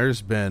now, and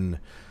there's been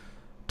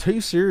 2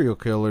 serial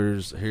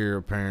killers here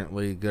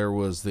apparently. There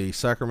was the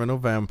Sacramento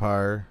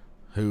Vampire,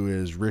 who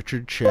is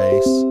Richard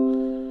Chase,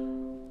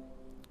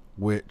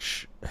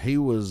 which he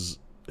was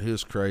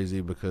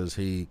crazy because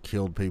he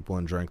killed people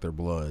and drank their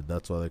blood.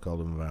 That's why they called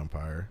him a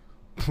vampire.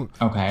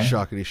 Okay.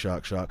 Shockity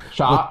shock.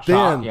 But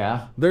then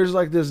yeah. There's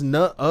like this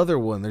other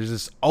one. There's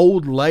this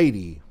old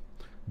lady,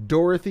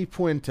 Dorothy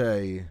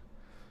Puente.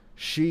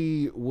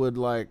 She would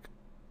like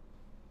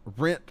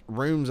rent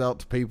rooms out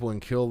to people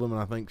and kill them,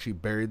 and I think she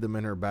buried them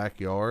in her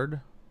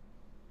backyard.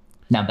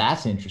 Now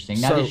that's interesting.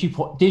 Now,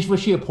 So- was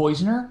she a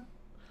poisoner?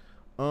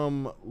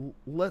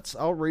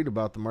 I'll read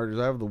about the murders.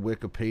 I have the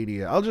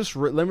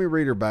Wikipedia. Let me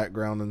read her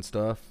background and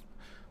stuff.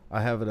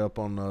 I have it up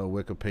on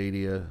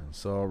Wikipedia,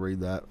 so I'll read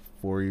that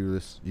for you.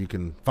 You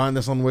can find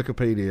this on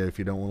Wikipedia if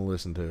you don't want to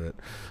listen to it.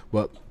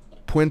 But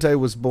Puente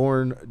was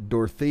born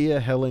Dorothea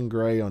Helen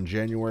Gray on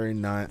January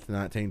 9th,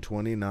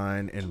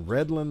 1929 in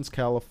Redlands,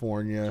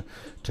 California,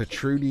 to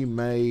Trudy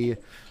May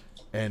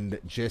and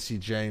Jesse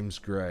James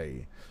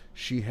Gray.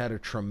 She had a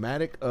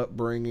traumatic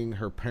upbringing.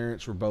 Her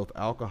parents were both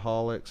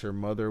alcoholics. Her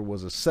mother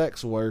was a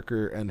sex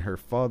worker, and her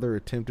father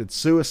attempted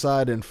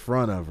suicide in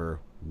front of her.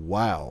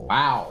 Wow.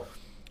 Wow.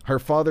 Her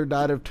father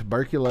died of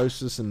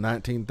tuberculosis in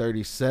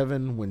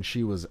 1937 when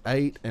she was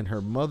 8, and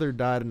her mother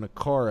died in a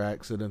car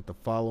accident the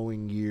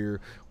following year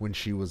when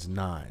she was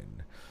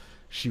 9.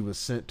 She was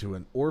sent to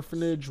an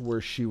orphanage where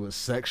she was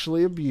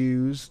sexually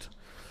abused.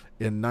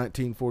 In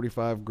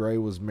 1945, Gray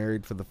was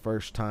married for the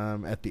first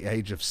time at the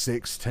age of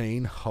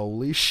 16.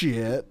 Holy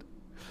shit.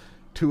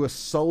 To a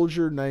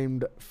soldier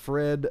named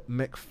Fred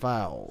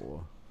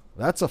McFowle.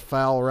 That's a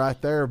foul right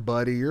there,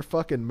 buddy. You're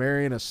fucking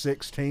marrying a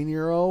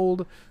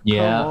 16-year-old?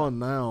 Yeah. Come on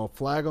now.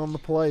 Flag on the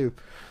play.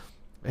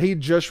 He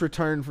just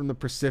returned from the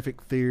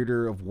Pacific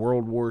Theater of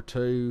World War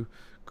II.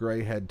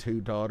 Gray had 2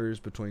 daughters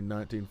between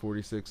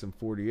 1946 and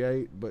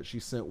 48, but she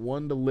sent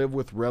one to live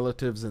with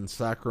relatives in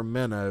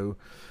Sacramento.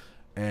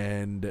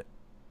 And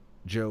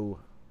Joe...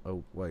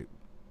 Oh, wait.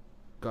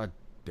 God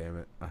damn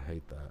it. I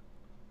hate that.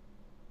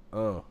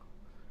 Oh.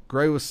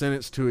 Gray was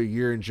sentenced to a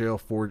year in jail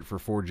for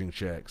forging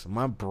checks.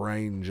 My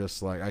brain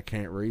just I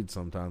can't read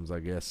sometimes, I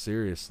guess.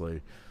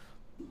 Seriously.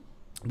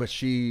 But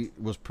she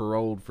was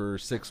paroled for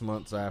 6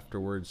 months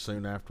afterwards.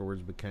 Soon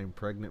afterwards became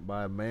pregnant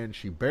by a man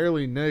she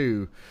barely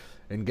knew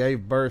and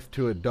gave birth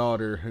to a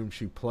daughter whom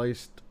she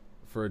placed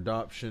for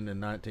adoption in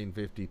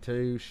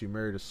 1952. She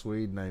married a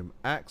Swede named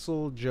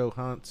Axel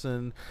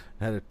Johansson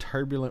and had a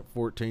turbulent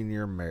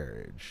 14-year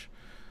marriage.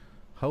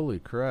 Holy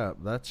crap,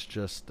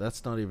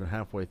 that's not even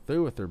halfway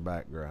through with her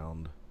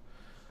background.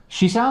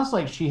 She sounds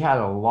like she had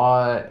a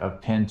lot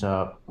of pent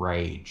up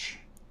rage.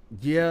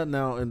 Yeah,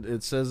 now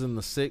it says in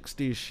the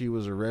 60s she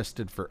was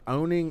arrested for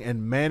owning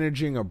and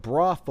managing a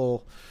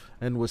brothel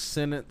and was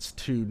sentenced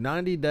to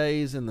 90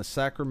 days in the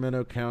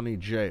Sacramento County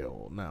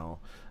Jail. Now,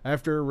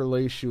 after her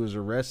release, she was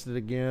arrested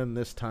again,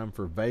 this time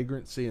for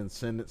vagrancy, and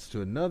sentenced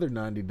to another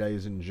 90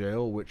 days in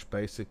jail, which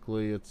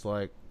basically it's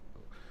like,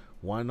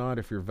 why not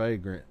if you're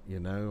vagrant, you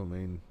know? I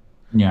mean,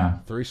 Yeah.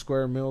 3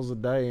 square meals a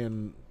day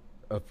and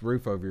a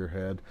roof over your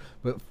head.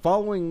 But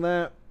following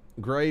that,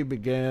 Gray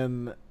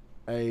began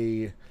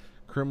a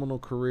criminal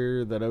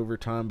career that over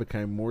time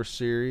became more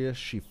serious.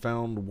 She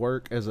found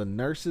work as a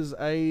nurse's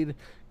aide,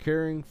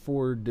 caring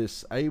for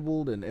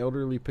disabled and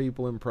elderly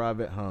people in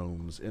private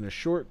homes. In a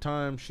short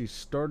time, she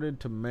started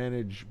to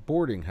manage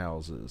boarding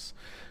houses.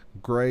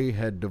 Gray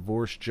had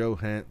divorced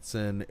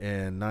Johansson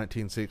in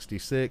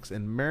 1966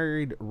 and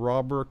married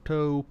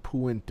Roberto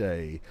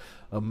Puente,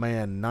 a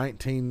man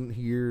 19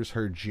 years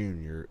her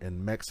junior,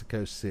 in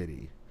Mexico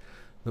City.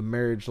 The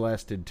marriage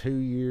lasted 2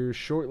 years.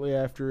 Shortly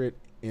after it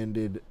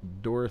ended,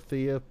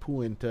 Dorothea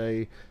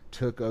Puente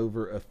took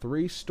over a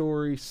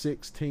 3-story,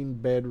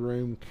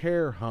 16-bedroom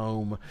care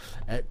home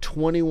at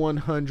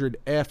 2100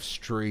 F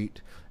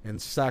Street in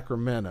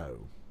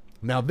Sacramento.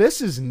 Now, this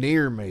is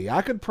near me.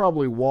 I could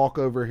probably walk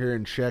over here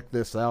and check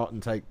this out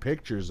and take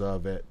pictures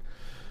of it.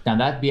 Now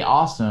that'd be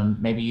awesome.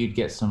 Maybe you'd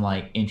get some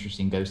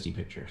interesting ghosty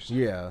pictures.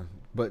 Yeah,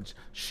 but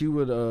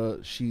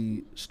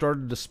she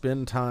started to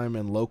spend time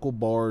in local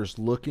bars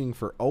looking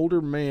for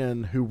older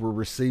men who were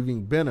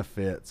receiving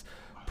benefits.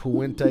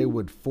 Puente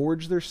would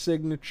forge their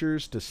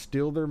signatures to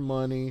steal their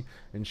money,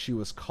 and she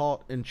was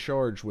caught and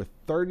charged with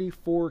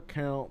 34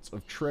 counts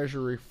of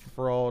treasury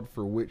fraud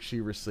for which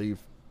she received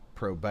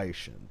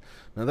probation.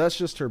 Now that's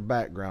just her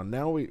background.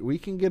 Now we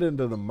can get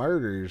into the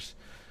murders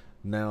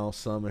now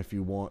some if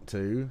you want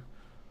to.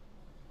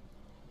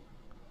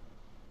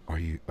 Are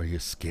you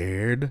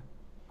scared?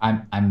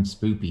 I'm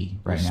spoopy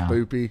right now.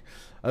 Spoopy.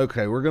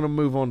 Okay, we're gonna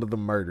move on to the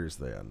murders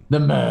then. The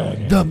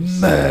murders. The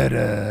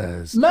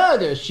murders.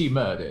 Murder she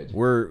murdered.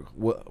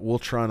 We'll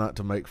try not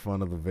to make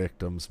fun of the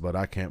victims, but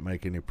I can't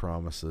make any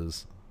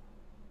promises.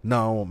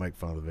 No, I won't make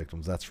fun of the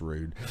victims. That's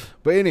rude.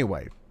 But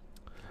anyway,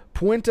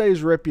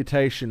 Puente's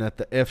reputation at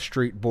the F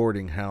Street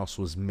boarding house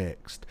was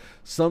mixed.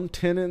 Some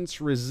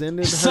tenants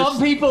resented her. Some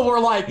people were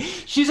like,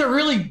 she's a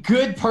really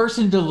good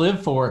person to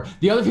live for.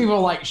 The other people were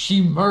like, she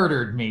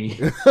murdered me.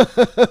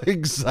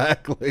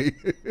 Exactly.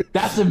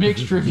 That's a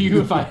mixed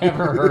review if I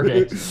ever heard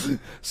it.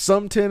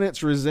 Some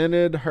tenants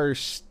resented her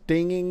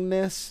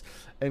stingingness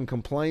and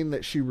complained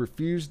that she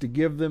refused to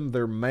give them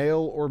their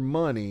mail or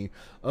money.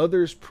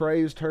 Others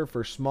praised her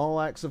for small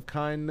acts of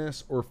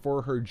kindness or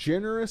for her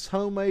generous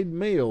homemade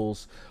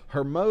meals.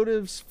 Her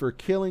motives for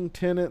killing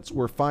tenants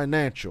were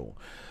financial.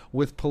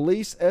 with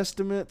police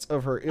estimates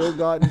of her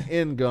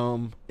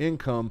ill-gotten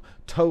income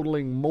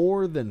totaling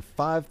more than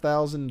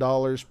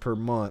 $5,000 per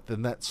month,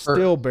 and that's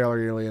still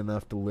barely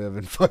enough to live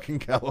in fucking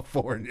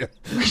California.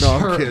 No,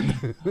 I'm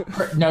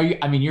kidding.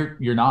 I mean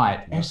you're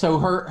not. So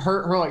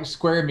her like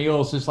square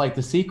meal is just like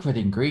the secret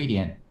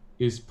ingredient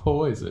is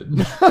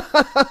poison.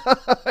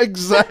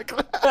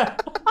 Exactly.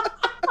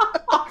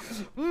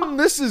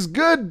 This is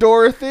good,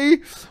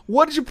 Dorothy.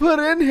 What did you put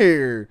in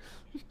here?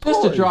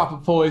 Just a drop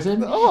of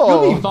poison.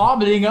 Oh. You'll be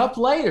vomiting up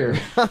later.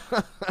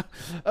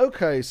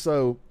 Okay,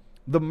 so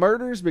the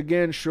murders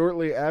began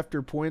shortly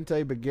after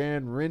Puente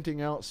began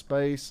renting out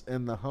space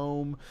in the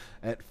home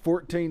at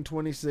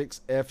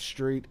 1426 F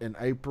Street in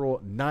April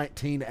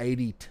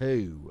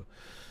 1982.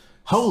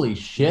 Holy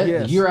shit.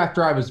 Yes. The year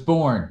after I was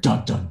born.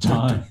 Dun, dun,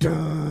 dun.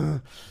 Duh.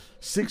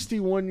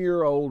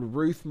 61-year-old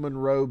Ruth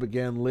Monroe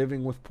began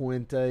living with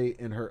Puente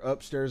in her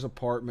upstairs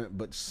apartment,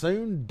 but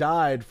soon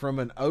died from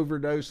an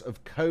overdose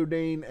of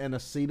codeine and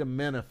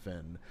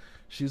acetaminophen.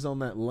 She's on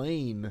that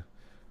lean.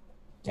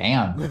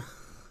 Damn.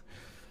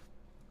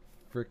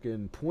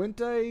 Frickin'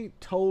 Puente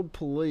told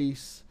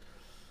police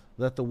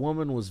that the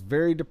woman was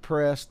very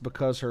depressed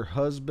because her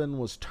husband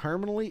was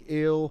terminally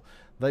ill.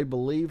 They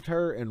believed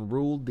her and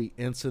ruled the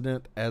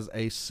incident as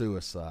a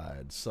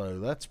suicide.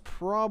 So that's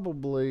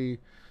probably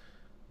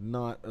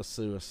not a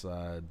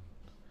suicide.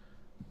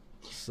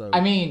 So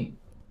I mean,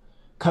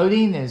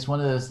 codeine is one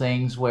of those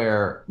things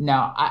where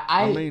now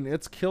I mean,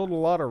 it's killed a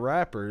lot of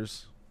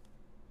rappers.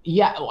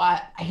 Yeah,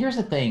 well, here's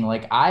the thing.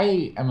 Like,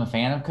 I am a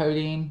fan of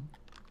codeine.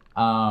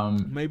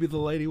 Maybe the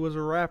lady was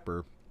a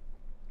rapper.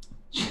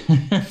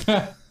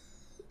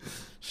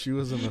 She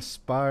was an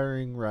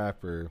aspiring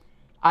rapper.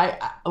 I'm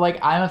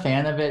a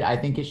fan of it. I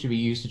think it should be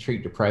used to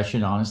treat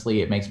depression.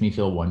 Honestly, it makes me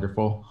feel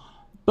wonderful.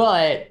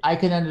 But I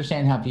can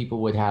understand how people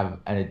would have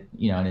an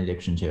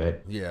addiction to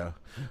it. Yeah.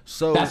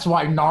 So that's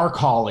why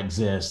Narcol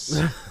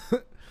exists.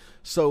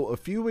 So a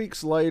few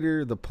weeks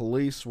later, the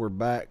police were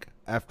back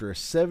after a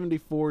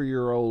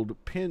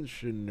 74-year-old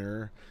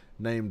pensioner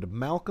named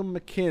Malcolm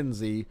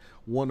McKenzie,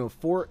 one of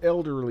 4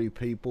 elderly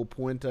people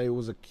Puente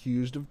was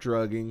accused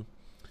Puente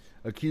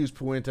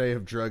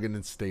of drugging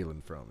and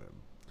stealing from him.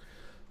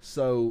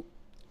 So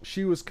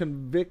she was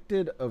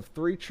convicted of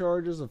 3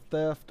 charges of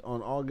theft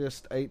on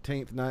August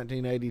 18th,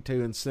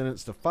 1982, and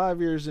sentenced to 5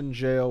 years in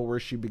jail, where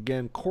she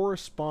began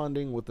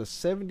corresponding with a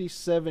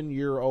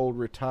 77-year-old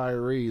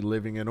retiree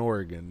living in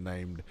Oregon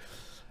named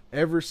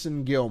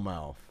Everson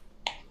Gilmouth.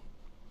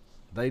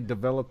 They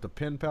developed a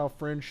pen pal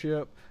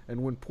friendship,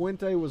 and when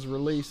Puente was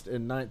released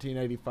in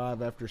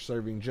 1985 after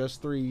serving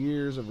just 3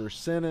 years of her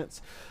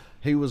sentence,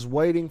 he was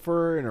waiting for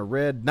her in a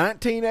red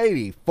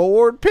 1980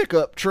 Ford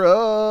pickup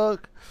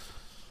truck.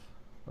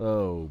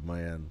 Oh,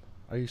 man.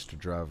 I used to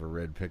drive a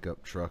red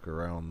pickup truck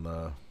around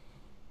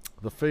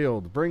the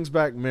field. Brings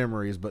back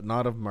memories, but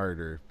not of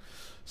murder.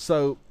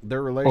 So,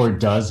 their relationship... Or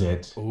does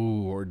it?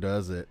 Ooh, or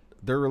does it?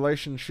 Their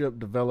relationship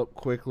developed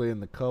quickly,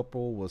 and the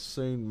couple was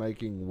soon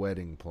making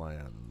wedding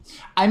plans.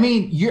 I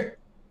mean,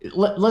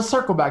 let's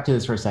circle back to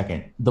this for a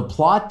second. The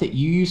plot that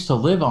you used to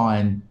live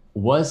on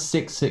was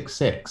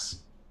 666.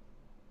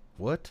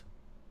 What?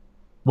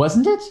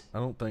 Wasn't it? I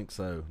don't think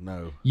so,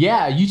 no.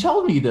 Yeah, you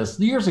told me this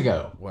years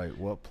ago. Wait,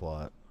 what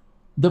plot?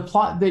 The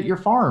plot that your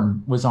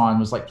farm was on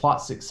was like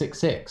plot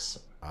 666.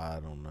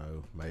 I don't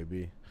know,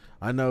 maybe.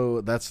 I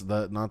know that's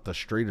not the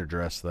street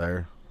address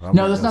there.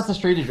 No, that's not the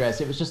street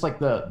address. It was just like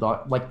the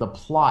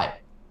plot,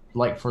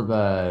 like for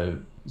the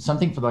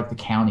something for like the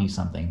county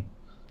something.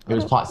 It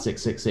was plot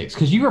 666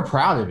 because you were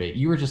proud of it.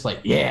 You were just like,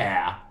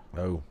 yeah.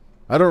 Oh,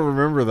 I don't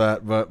remember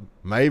that, but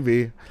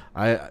maybe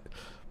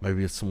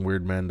maybe it's some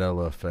weird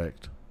Mandela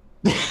effect.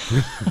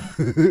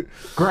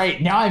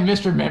 Great. Now I'm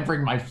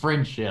misremembering my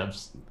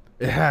friendships.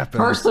 It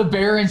happens. First the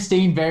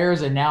Berenstein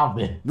Bears and now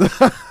this.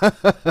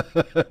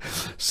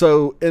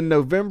 So, in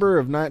November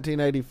of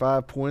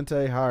 1985,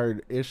 Puente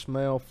hired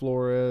Ishmael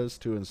Flores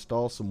to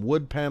install some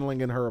wood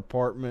paneling in her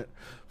apartment.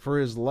 For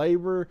his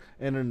labor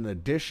and an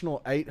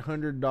additional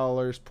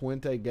 $800,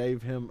 Puente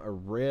gave him a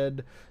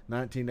red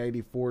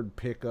 1980 Ford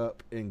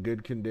pickup in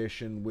good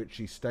condition, which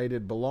she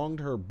stated belonged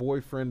to her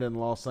boyfriend in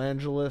Los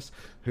Angeles,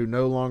 who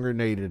no longer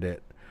needed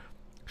it.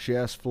 She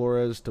asked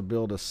Flores to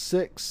build a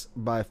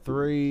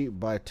 6x3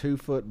 by 2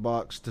 foot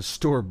box to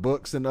store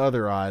books and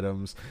other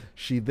items.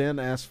 She then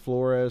asked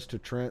Flores to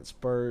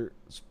transport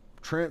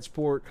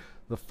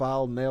the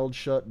file nailed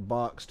shut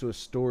box to a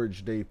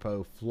storage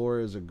depot.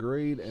 Flores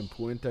agreed, and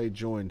Puente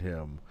joined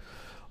him.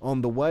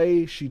 On the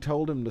way, she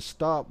told him to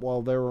stop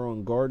while they were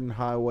on Garden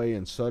Highway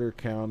in Sutter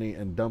County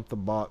and dump the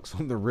box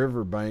on the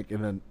riverbank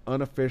in an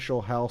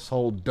unofficial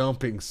household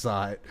dumping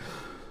site.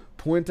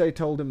 Puente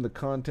told him the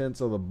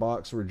contents of the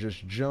box were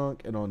just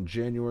junk, and on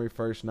January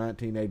 1st,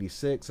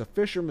 1986, a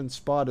fisherman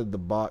spotted the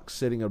box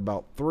sitting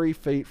about 3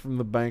 feet from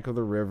the bank of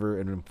the river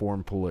and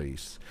informed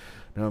police.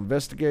 Now,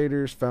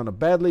 investigators found a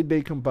badly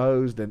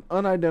decomposed and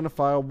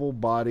unidentifiable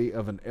body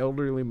of an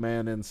elderly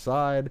man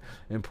inside,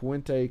 and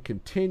Puente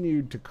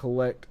continued to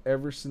collect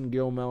Everson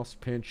Gilmouth's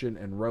pension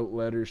and wrote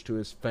letters to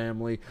his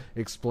family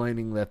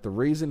explaining that the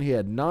reason he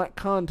had not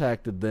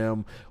contacted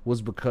them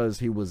was because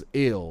he was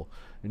ill,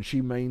 and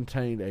she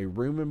maintained a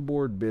room and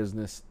board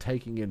business,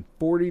 taking in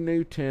 40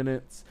 new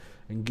tenants,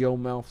 and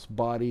Gilmouth's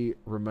body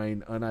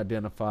remained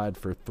unidentified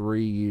for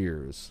 3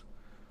 years.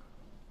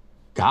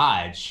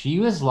 God, she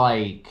was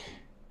like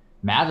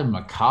Madame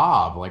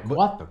Macabre. Like,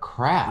 what the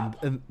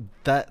crap? And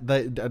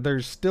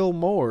there's still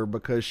more,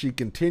 because she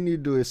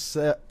continued to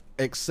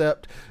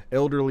accept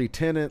elderly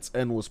tenants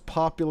and was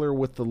popular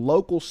with the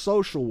local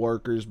social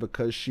workers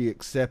because she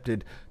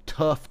accepted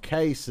tough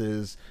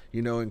cases,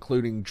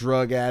 including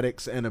drug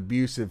addicts and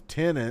abusive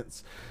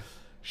tenants.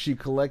 She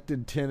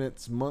collected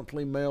tenants'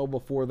 monthly mail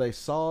before they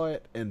saw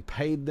it and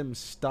paid them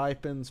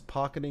stipends,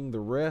 pocketing the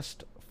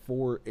rest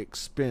for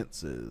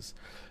expenses.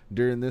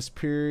 During this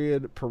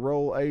period,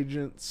 parole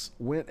agents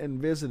went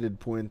and visited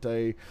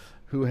Puente,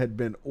 who had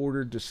been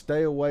ordered to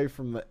stay away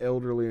from the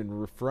elderly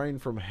and refrain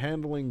from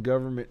handling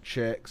government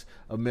checks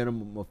a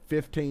minimum of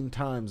 15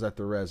 times at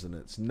the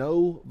residence.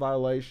 No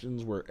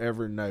violations were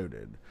ever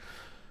noted.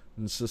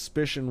 And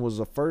suspicion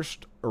was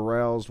first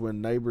aroused when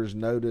neighbors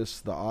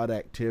noticed the odd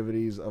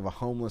activities of a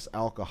homeless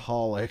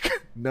alcoholic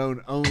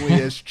known only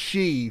as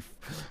Chief.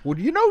 Well,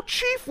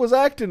 Chief was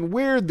acting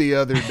weird the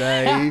other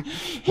day.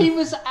 he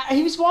was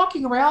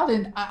walking around,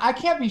 and I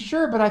can't be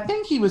sure, but I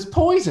think he was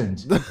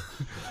poisoned.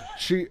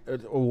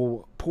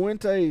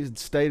 Puente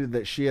stated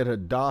that she had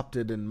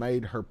adopted and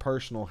made her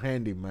personal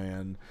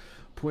handyman.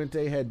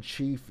 Puente had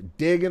Chief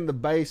dig in the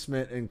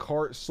basement and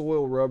cart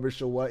soil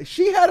rubbish away.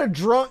 She had a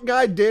drunk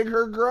guy dig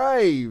her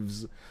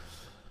graves.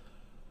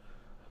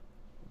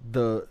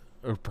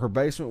 Her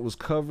basement was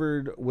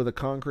covered with a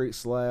concrete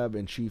slab,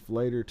 and Chief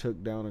later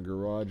took down a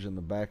garage in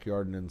the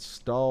backyard and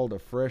installed a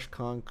fresh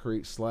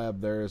concrete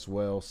slab there as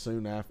well.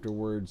 Soon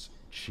afterwards,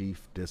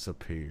 Chief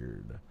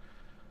disappeared.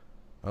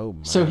 Oh,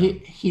 man. So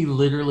he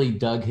literally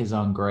dug his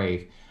own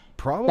grave.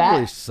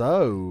 Probably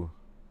so.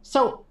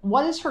 So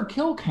what is her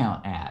kill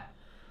count at?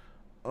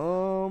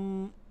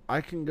 I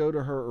can go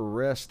to her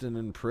arrest and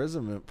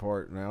imprisonment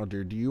part now,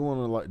 dear. Do you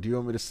want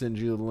me to send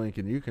you the link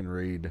and you can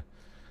read?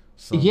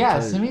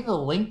 Yeah, send me the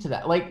link to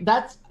that. Like,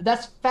 that's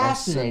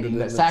fascinating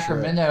that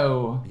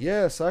Sacramento. Chat.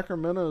 Yeah,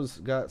 Sacramento's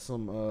got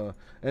some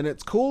and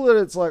it's cool that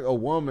it's like a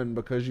woman,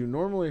 because you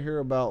normally hear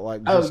about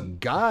like just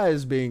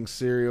guys being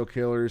serial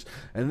killers,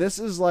 and this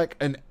is like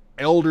an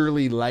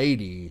elderly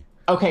lady.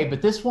 Okay,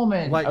 but this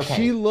woman,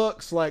 she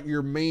looks like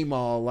your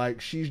Meemaw, like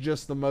she's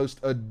just the most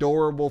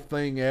adorable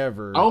thing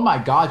ever. Oh my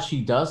God, she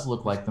does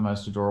look like the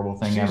most adorable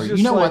thing ever.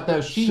 You know what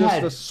though? She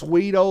had a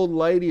sweet old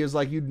lady. Is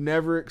like you'd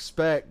never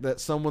expect that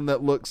someone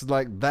that looks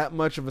like that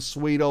much of a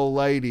sweet old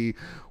lady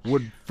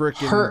would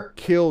freaking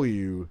kill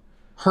you.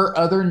 Her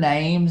other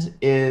names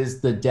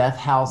is the Death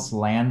House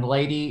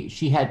Landlady.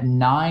 She had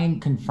 9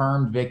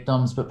 confirmed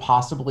victims, but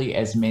possibly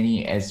as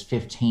many as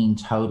 15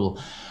 total.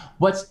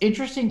 What's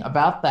interesting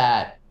about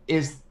that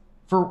is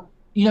you're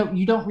right.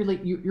 You don't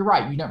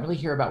really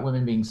hear about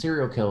women being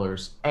serial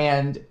killers.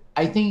 And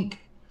I think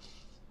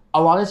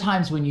a lot of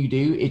times when you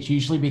do, it's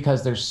usually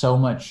because there's so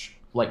much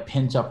like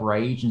pent up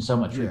rage and so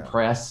much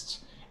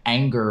repressed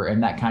anger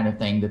and that kind of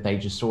thing that they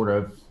just sort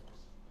of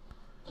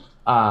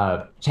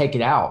take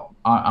it out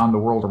on the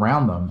world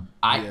around them.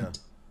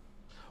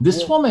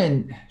 This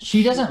woman,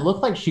 she doesn't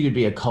look like she would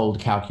be a cold,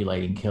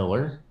 calculating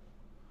killer.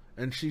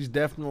 And she's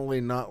definitely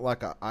not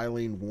like a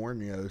Eileen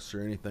Wuornos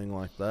or anything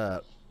like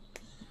that.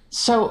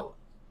 So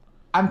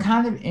I'm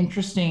kind of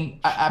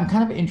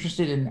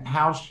interested in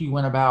how she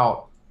went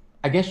about.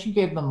 I guess she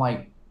gave them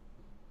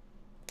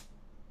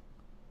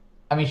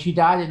she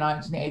died in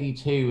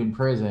 1982 in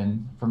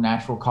prison from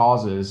natural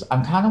causes.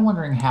 I'm kind of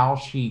wondering how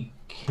she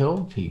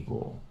killed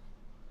people.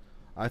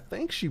 I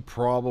think she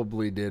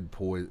probably did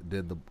go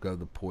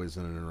the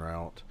poisoning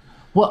route.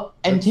 Well,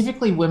 and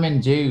typically women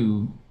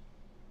do.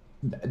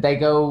 They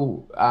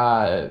go.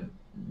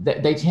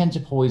 They tend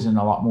to poison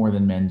a lot more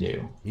than men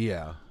do.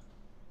 Yeah.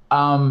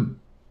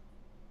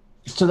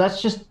 So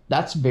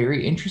that's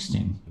very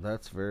interesting.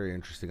 That's very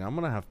interesting. I'm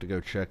gonna have to go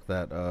check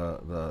that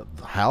the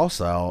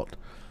house out,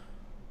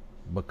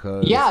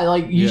 because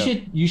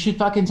you should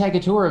fucking take a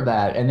tour of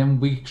that, and then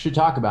we should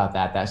talk about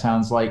that. That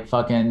sounds like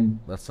fucking.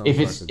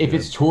 If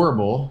it's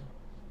tourable.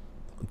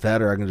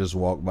 That, or I can just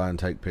walk by and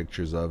take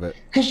pictures of it.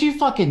 Because you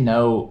fucking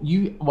know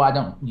you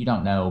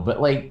don't know,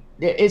 but like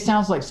it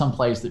sounds like some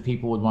place that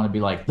people would want to be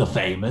like the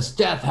famous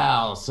death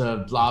house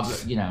of blah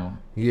blah.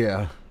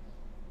 Yeah.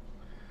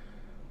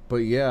 But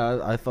yeah,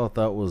 I thought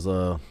that was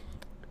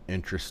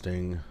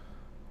interesting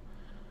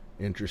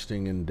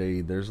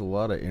indeed. There's a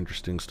lot of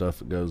interesting stuff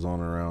that goes on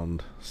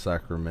around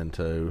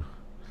Sacramento.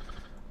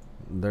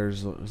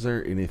 Is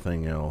there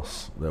anything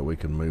else that we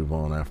can move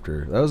on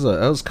after? That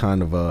was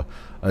kind of a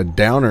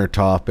downer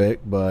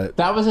topic, but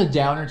that was a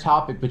downer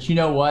topic. But you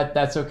know what?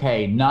 That's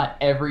okay. Not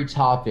every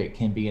topic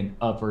can be an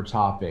upper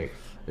topic.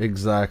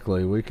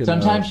 Exactly. We could.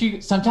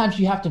 Sometimes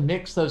you have to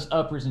mix those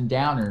uppers and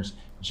downers.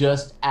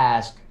 Just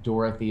ask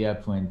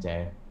Dorothea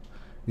Puente.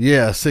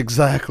 Yes,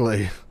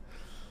 exactly.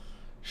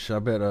 I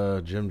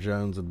bet Jim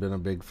Jones had been a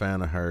big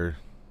fan of her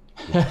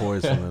with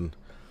Poison.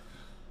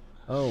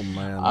 Oh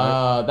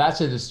man,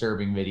 that's a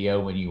disturbing video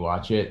when you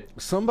watch it.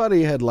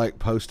 Somebody had like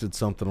posted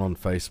something on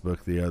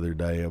Facebook the other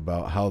day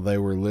about how they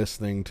were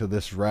listening to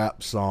this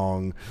rap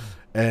song,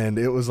 and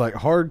it was like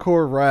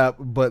hardcore rap,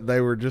 but they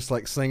were just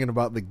like singing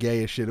about the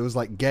gayest shit. It was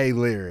like gay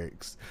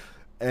lyrics.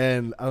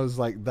 And I was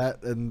like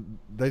that, and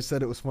they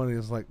said it was funny. It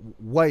was like,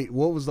 wait,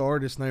 what was the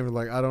artist name?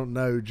 Like, I don't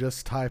know.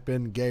 Just type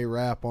in gay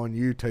rap on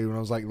YouTube. And I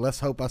was like,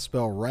 let's hope I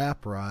spell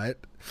rap right.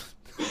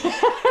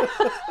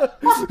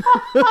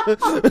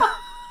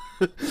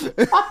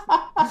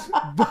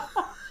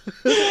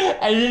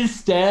 And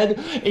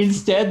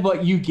instead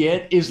what you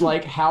get is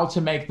like how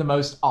to make the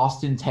most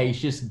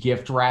ostentatious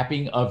gift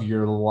wrapping of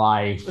your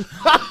life.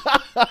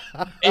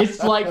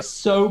 It's like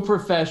so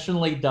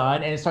professionally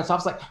done, and it starts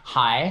off like,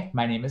 hi,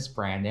 my name is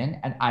Brandon,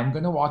 and I'm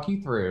going to walk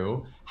you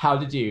through how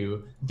to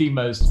do the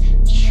most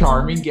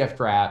charming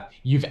gift wrap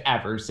you've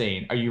ever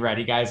seen. Are you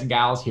ready, guys and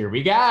gals? Here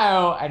we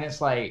go. And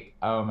it's like,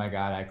 oh my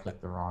God, I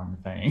clicked the wrong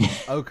thing.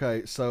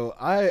 Okay, so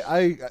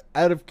I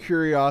out of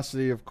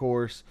curiosity, of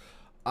course,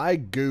 I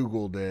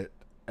Googled it,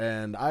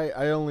 and I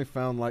only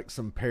found like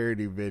some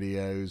parody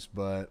videos,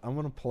 but I'm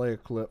gonna play a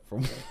clip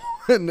from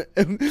one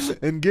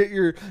and get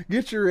your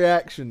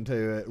reaction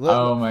to it.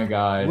 Oh my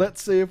God!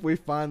 Let's see if we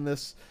find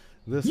this.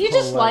 You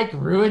just like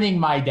ruining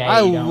my day. I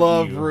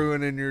love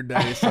ruining your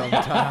day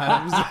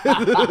sometimes.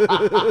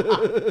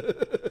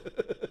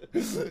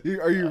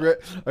 Are you ready?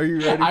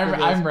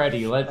 I'm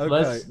ready.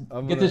 Let's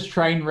get this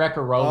train wreck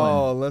a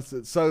rolling. Oh,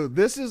 so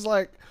this is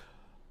like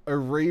a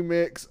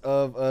remix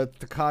of a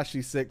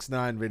Tekashi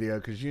 6ix9ine video,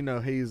 because you know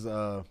he's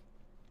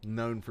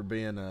known for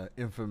being an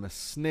infamous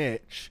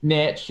snitch.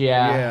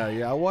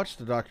 Yeah. I watched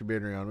the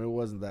documentary on him. It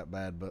wasn't that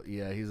bad, but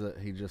yeah, he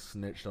just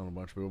snitched on a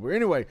bunch of people. But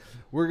anyway,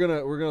 we're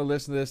gonna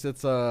listen to this.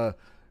 It's a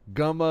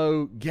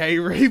Gummo gay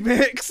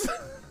remix.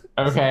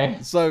 Okay.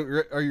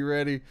 So are you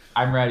ready?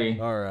 I'm ready.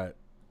 All right.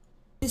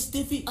 It's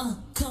stiffy,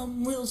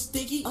 come real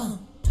sticky,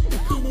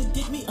 finna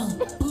dig me,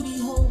 booty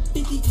hole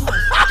 50 times.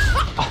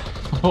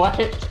 What?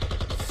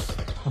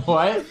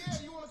 Yeah,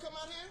 you wanna come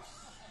out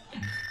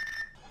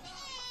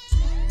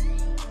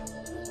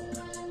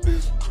here?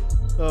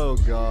 Oh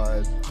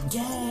God.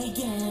 Gang,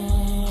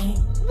 gang.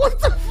 What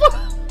the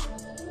fuck?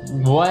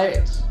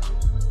 What?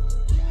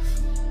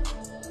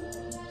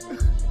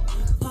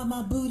 Pop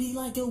my booty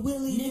like a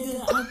willy,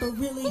 nigga. I'm a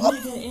really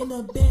nigga in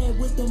the bed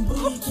with them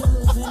booty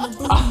killers and the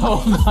booty.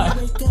 Oh my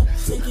Wake up,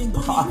 taking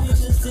booty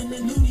pictures in the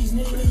nudies,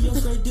 nigga. You're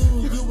straight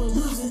dude, you a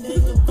loser,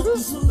 nigga. Fucking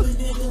smooth,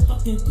 nigga.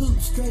 Fucking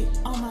poop straight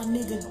on my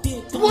nigga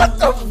dick. What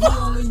the fuck? He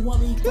only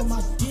want me for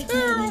my dick,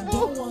 and he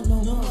don't want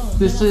no more.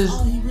 This is.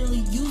 All he really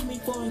used me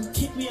for and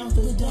kicked me off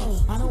the door.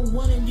 I don't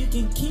want him, you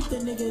can keep the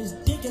nigga. His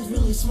dick is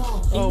really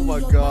small. Oh my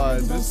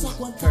God, this is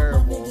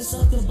terrible.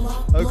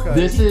 Okay.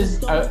 This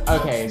is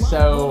okay.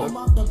 So I'm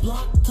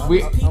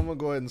gonna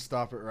go ahead and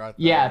stop it right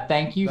there. yeah,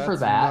 thank you for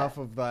that. Enough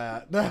of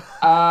that.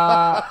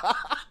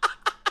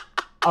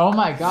 Oh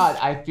my God,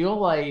 I feel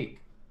like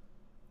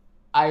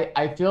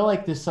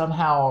this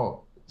somehow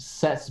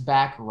sets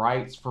back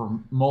rights for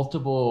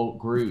multiple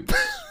groups,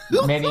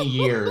 many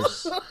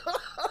years,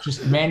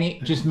 just many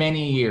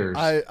years.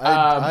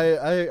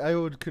 I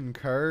would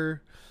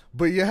concur,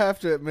 but you have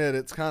to admit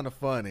it's kind of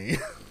funny.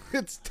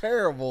 It's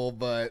terrible,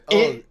 but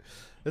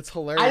it's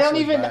hilarious. I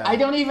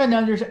don't even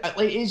understand.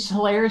 Like, it's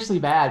hilariously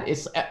bad.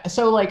 It's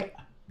so like.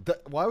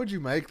 Why would you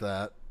make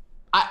that?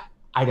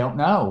 I don't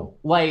know.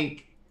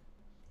 Like,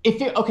 if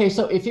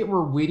it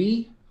were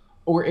witty,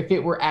 or if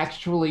it were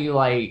actually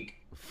like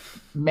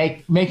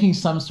making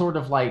some sort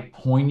of like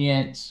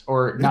poignant,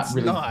 or not It's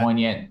really not.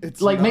 poignant,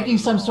 It's like not making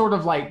at some all. sort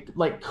of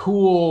like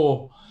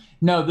cool.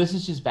 No, this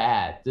is just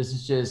bad. This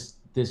is just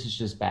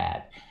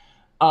bad.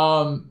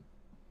 That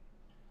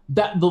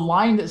the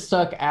line that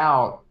stuck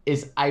out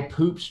is "I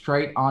poop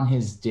straight on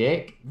his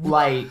dick."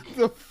 Like,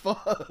 The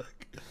fuck?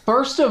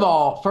 first of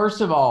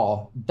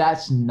all,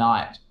 that's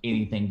not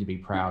anything to be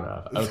proud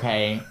of.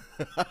 Okay,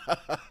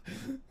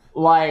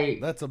 like,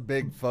 That's a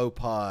big faux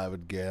pas, I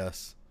would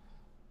guess.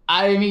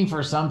 I mean,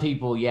 for some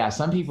people, yeah,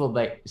 some people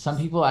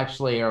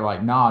actually are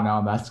like,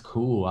 no, that's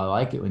cool. I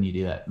like it when you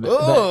do that. But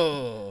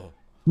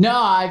no,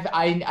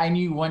 I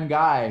knew one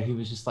guy who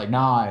was just like,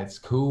 nah, it's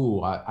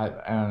cool. I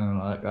don't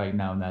know, like,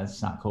 no,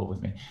 that's not cool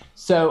with me.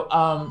 So,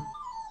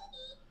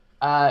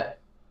 I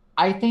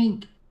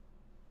think,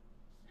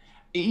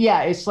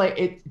 yeah, it's like,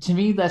 it to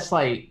me, that's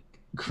like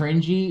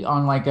cringy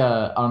on like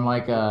a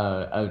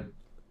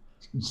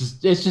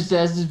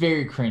it's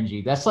very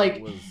cringy. That's like,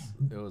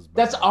 It was bad.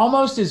 that's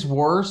almost as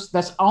worse.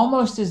 That's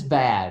almost as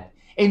bad.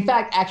 In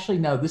fact, actually,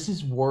 no, this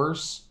is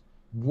worse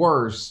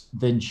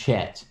than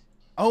Chet.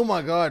 Oh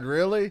my God,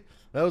 really?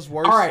 That was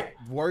worse. All right.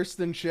 Worse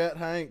than Chet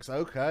Hanks.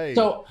 Okay.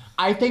 So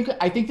I think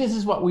this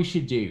is what we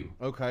should do.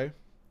 okay.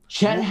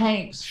 Chet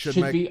Hanks should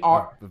make be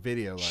our a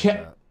video like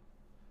Chet that.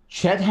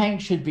 Chet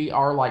Hanks should be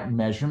our like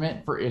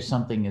measurement for if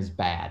something is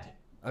bad.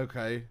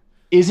 Okay.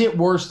 Is it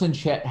worse than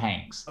Chet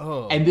Hanks?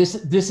 Oh. And this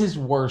is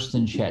worse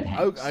than Chet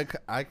Hanks.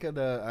 I could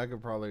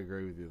probably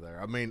agree with you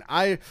there. I mean,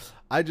 I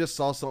just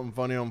saw something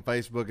funny on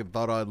Facebook and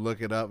thought I'd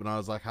look it up, and I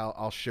was like,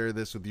 I'll share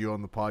this with you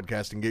on the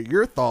podcast and get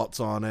your thoughts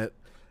on it.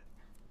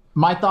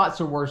 My thoughts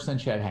are worse than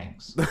Chet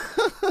Hanks.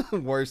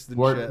 Worse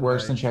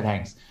than Chet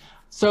Hanks.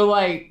 So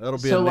like that'll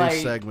be a new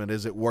segment.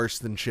 Is it worse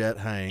than Chet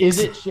Hanks? Is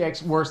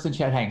it worse than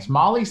Chet Hanks?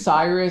 Molly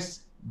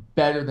Cyrus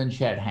better than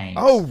Chet Hanks.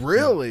 Oh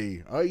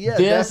really? Oh yeah,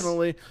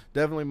 definitely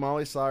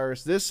Molly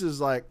Cyrus. This is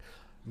like,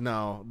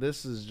 no,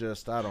 this is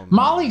just, I don't know.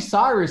 Molly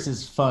Cyrus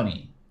is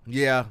funny.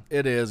 Yeah,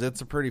 it is. It's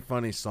a pretty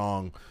funny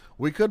song.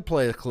 We could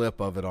play a clip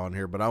of it on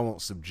here, but I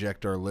won't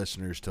subject our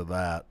listeners to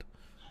that.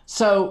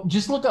 So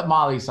just look up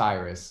Molly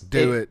Cyrus.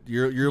 Do it.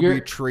 You'll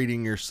be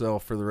treating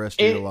yourself for the rest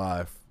of your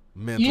life.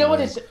 Mentally. You know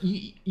what?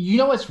 You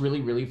know what's really,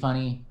 really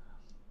funny?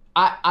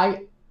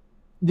 Okay,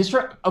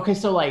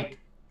 so like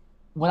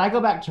when I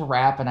go back to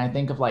rap and I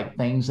think of like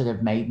things that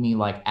have made me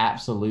like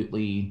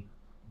absolutely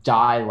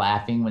die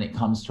laughing when it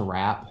comes to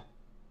rap,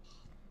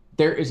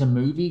 there is a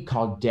movie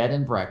called Dead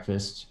and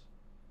Breakfast.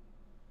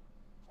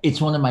 It's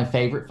one of my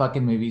favorite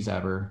fucking movies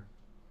ever.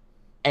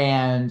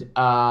 And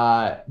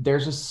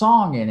there's a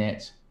song in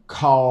it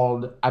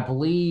called, I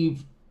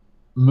believe,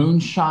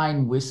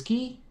 Moonshine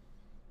Whiskey,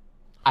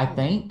 I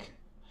think.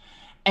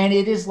 And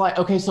it is like,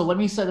 okay, so let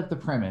me set up the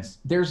premise.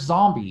 There's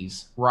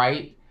zombies,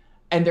 right?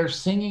 And they're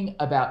singing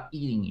about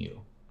eating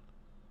you.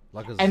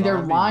 Like a and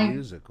zombie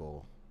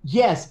musical.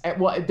 Yes.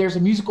 Well, there's a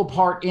musical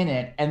part in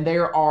it, and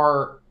they're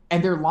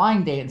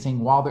line dancing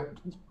while they're...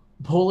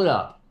 Pull it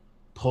up.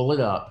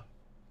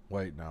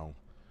 Wait, no.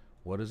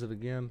 What is it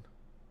again?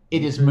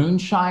 It is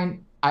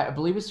Moonshine. I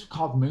believe it's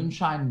called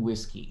Moonshine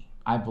Whiskey,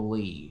 I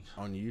believe.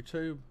 On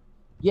YouTube?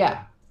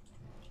 Yeah.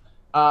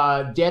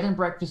 Dead and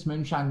Breakfast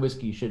Moonshine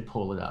Whiskey should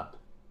pull it up.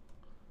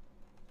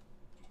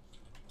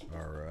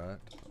 All right.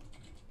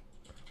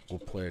 We'll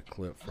play a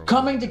clip from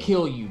Coming to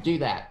Kill You. Do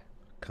that.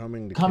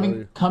 Coming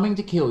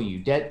to Kill You.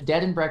 Dead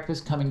and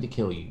Breakfast Coming to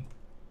Kill You.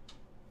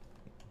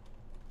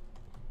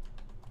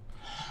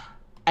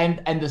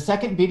 And the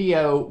second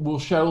video will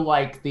show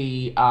like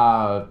the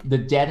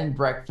Dead and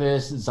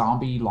Breakfast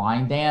zombie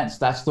line dance.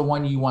 That's the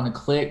one you want to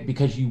click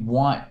because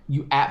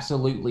you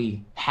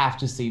absolutely have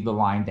to see the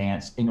line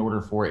dance in order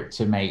for it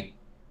to make.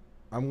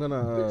 I'm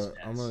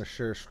gonna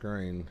share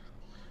screen.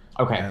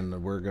 Okay. And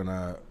you're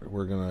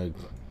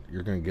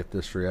gonna get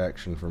this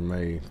reaction from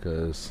me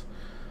because.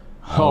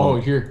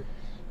 You're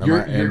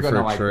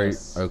gonna like treat?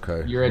 this.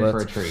 Okay. You're in for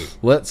a treat.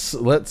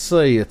 Let's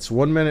see. It's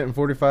 1 minute and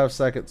 45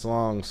 seconds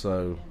long.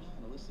 So.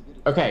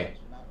 Okay.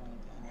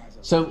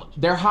 So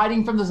they're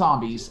hiding from the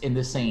zombies in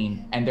this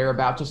scene, and they're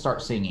about to start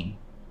singing.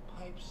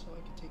 Pipes so I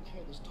can take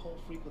care of this tall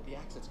freak with the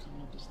axe that's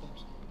coming up the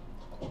steps.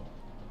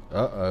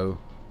 Uh-oh.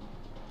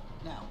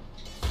 Now.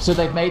 So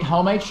they've made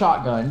homemade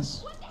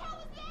shotguns. What the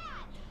hell is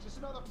that? Just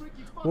another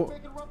freaky fuck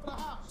making run for the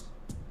house.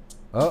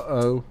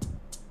 Uh-oh.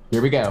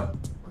 Here we go.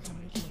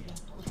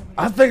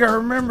 I think I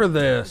remember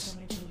this.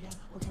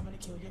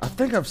 I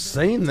think I've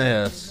seen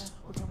this.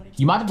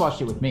 You might have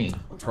watched it with me.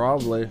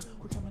 Probably.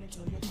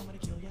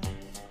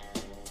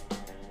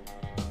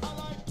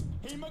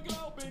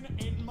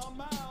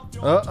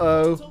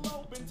 Uh-oh.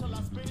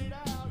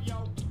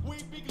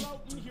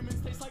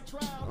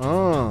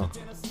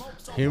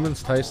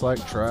 Humans taste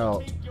like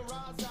trout.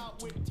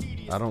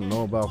 I don't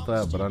know about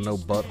that, but I know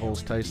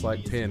buttholes taste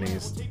like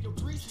pennies.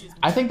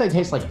 I think they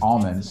taste like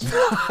almonds.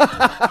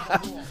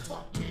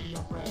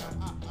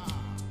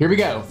 Here we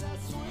go.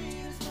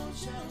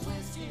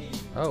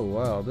 Oh,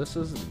 wow. This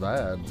isn't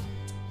bad.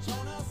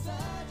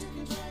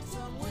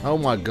 Oh,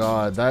 my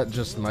God. That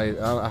just made...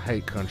 I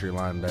hate country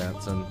line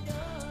dancing.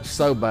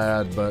 So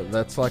bad, but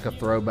that's like a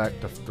throwback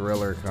to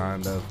Thriller,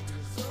 kind of.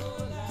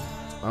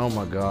 Oh,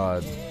 my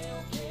God.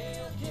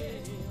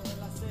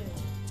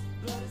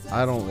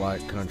 I don't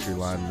like country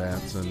line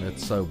dancing.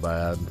 It's so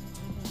bad.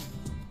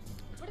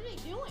 What are they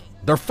doing?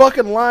 They're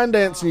fucking line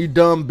dancing, you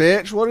dumb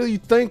bitch. What do you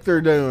think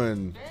they're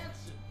doing?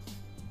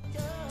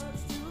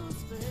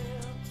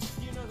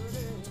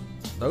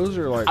 Those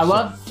are like... I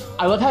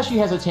love how she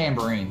has a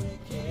tambourine.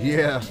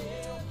 Yeah.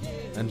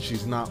 And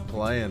she's not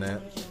playing it.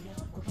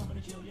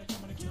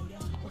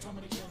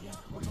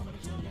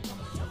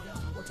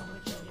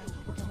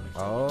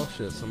 Oh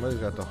shit, somebody's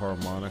got the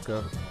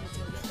harmonica.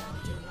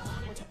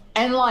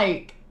 And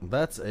like...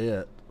 That's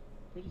it.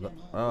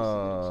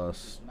 Stop.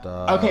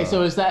 Okay,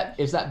 so is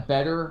that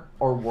better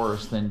or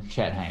worse than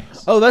Chet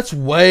Hanks? Oh, that's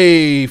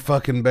way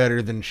fucking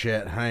better than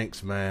Chet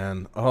Hanks,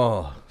 man.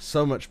 Oh,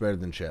 so much better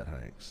than Chet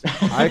Hanks.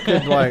 I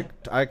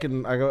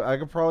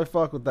could probably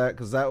fuck with that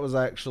because that was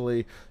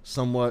actually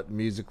somewhat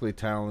musically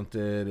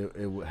talented.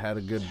 It had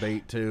a good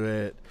beat to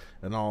it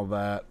and all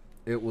that.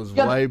 It was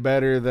way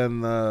better than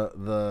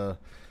the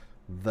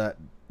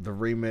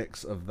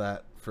remix of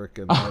that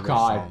freaking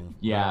God song.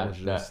 yeah that was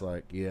just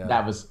like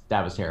that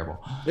was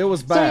terrible. It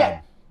was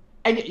bad.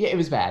 And it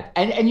was bad.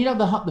 And you know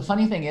the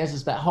funny thing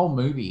is that whole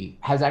movie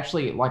has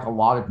actually like a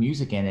lot of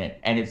music in it,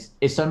 and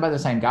it's done by the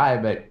same guy,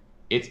 but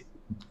it's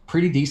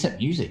pretty decent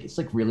music. It's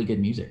like really good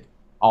music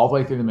all the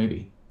way through the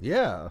movie.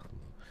 Yeah.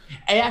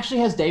 It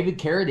actually has David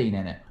Carradine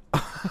in it,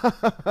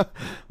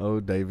 Oh,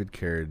 David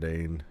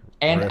Carradine.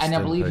 and Rest I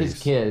in believe his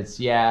peace. kids.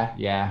 Yeah,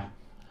 yeah.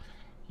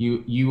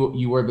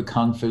 You were the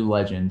kung fu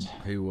legend.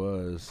 He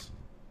was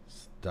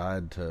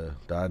died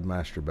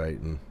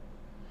masturbating.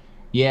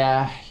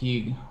 Yeah,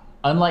 he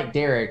unlike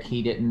Derek,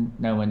 he didn't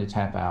know when to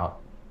tap out.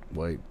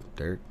 Wait,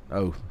 Derek.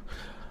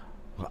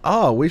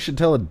 Oh, we should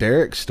tell a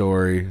Derek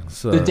story.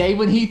 So, The day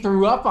when he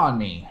threw up on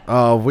me.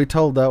 oh, we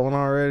told that one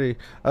already.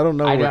 I don't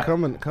know. I We're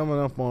don't- coming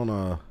up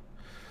on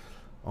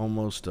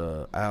almost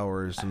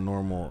hours and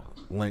normal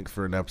length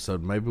for an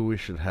episode. Maybe we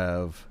should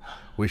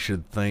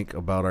think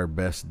about our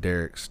best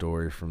Derek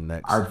story from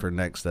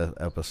next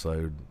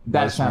episode.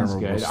 That Most sounds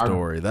memorable good.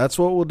 Story. That's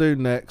what we'll do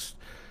next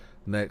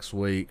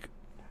week.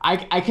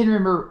 I can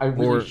remember a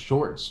really Or-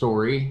 short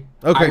story.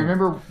 Okay. I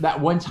remember that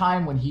one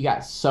time when he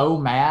got so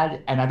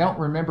mad, and I don't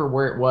remember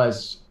where it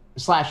was.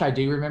 / I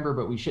do remember,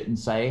 but we shouldn't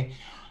say.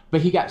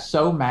 But he got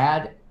so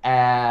mad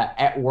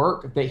at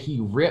work that he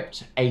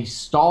ripped a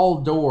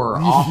stall door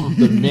off of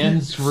the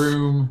men's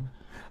room.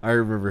 I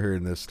remember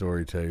hearing this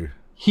story too.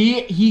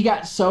 He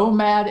got so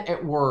mad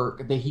at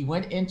work that he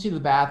went into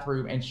the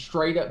bathroom and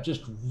straight up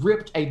just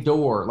ripped a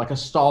door, like a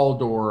stall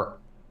door,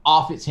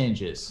 off its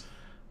hinges.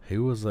 He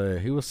was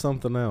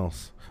something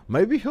else.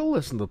 Maybe he'll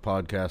listen to the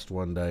podcast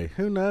one day.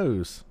 Who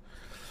knows?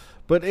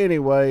 But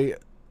anyway,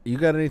 you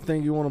got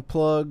anything you want to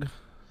plug?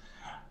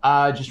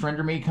 Just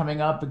Render Me coming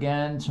up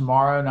again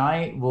tomorrow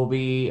night. We'll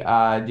be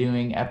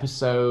doing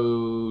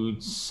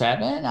episode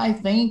 7, I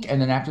think. And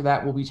then after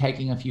that, we'll be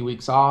taking a few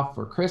weeks off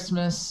for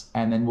Christmas.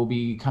 And then we'll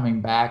be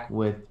coming back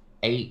with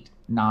 8,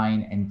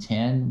 9, and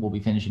 10. We'll be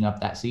finishing up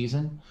that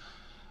season.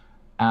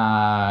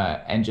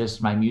 And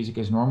just my music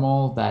is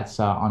normal. That's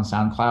on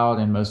SoundCloud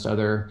and most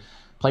other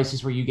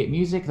places where you get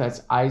music.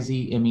 That's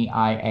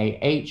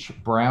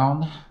IZMEIAH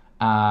Brown.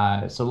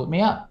 So look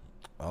me up.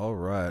 All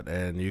right,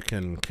 and you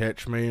can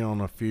catch me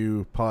on a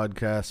few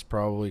podcasts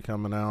probably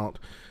coming out.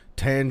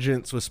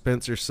 Tangents with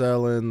Spencer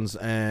Sellens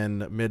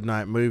and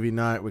Midnight Movie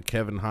Night with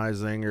Kevin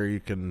Heisinger.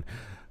 You can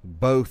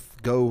both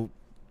go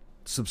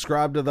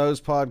subscribe to those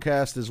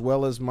podcasts as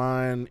well as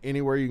mine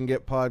anywhere you can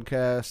get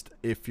podcasts.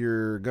 If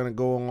you're going to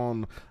go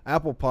on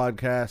Apple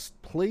Podcasts,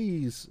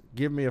 please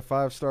give me a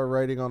 5-star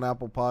rating on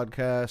Apple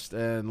Podcast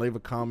and leave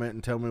a comment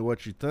and tell me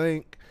what you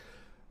think,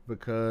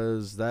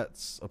 because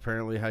that's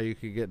apparently how you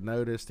could get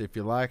noticed. If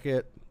you like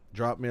it,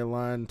 drop me a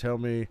line, tell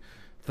me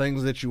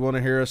things that you want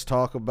to hear us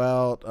talk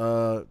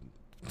about,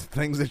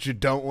 things that you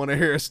don't want to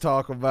hear us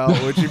talk about,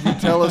 which if you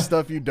tell us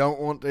stuff you don't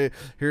want to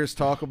hear us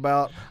talk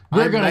about,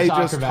 We're I gonna may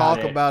talk just about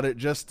talk it. about it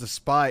just to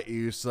spite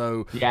you.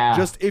 So Yeah.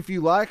 just if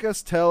you like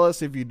us, tell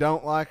us. If you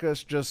don't like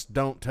us, just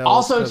don't tell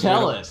us. Also 'cause we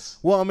tell don't- us.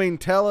 Well, I mean,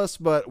 tell us,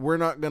 but we're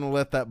not going to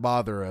let that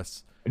bother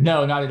us.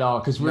 No, not at all,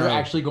 because we're No.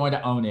 actually going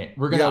to own it.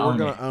 We're going to Yeah, we're own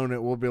going it. to own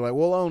it. We'll be like,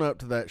 we'll own up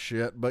to that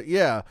shit. But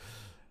yeah,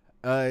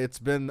 it's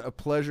been a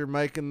pleasure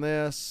making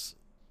this.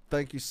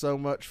 Thank you so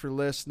much for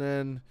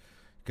listening.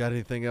 Got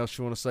anything else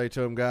you want to say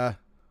to him, Guy?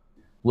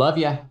 Love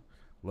ya.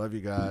 Love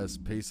you guys.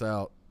 Peace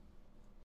out.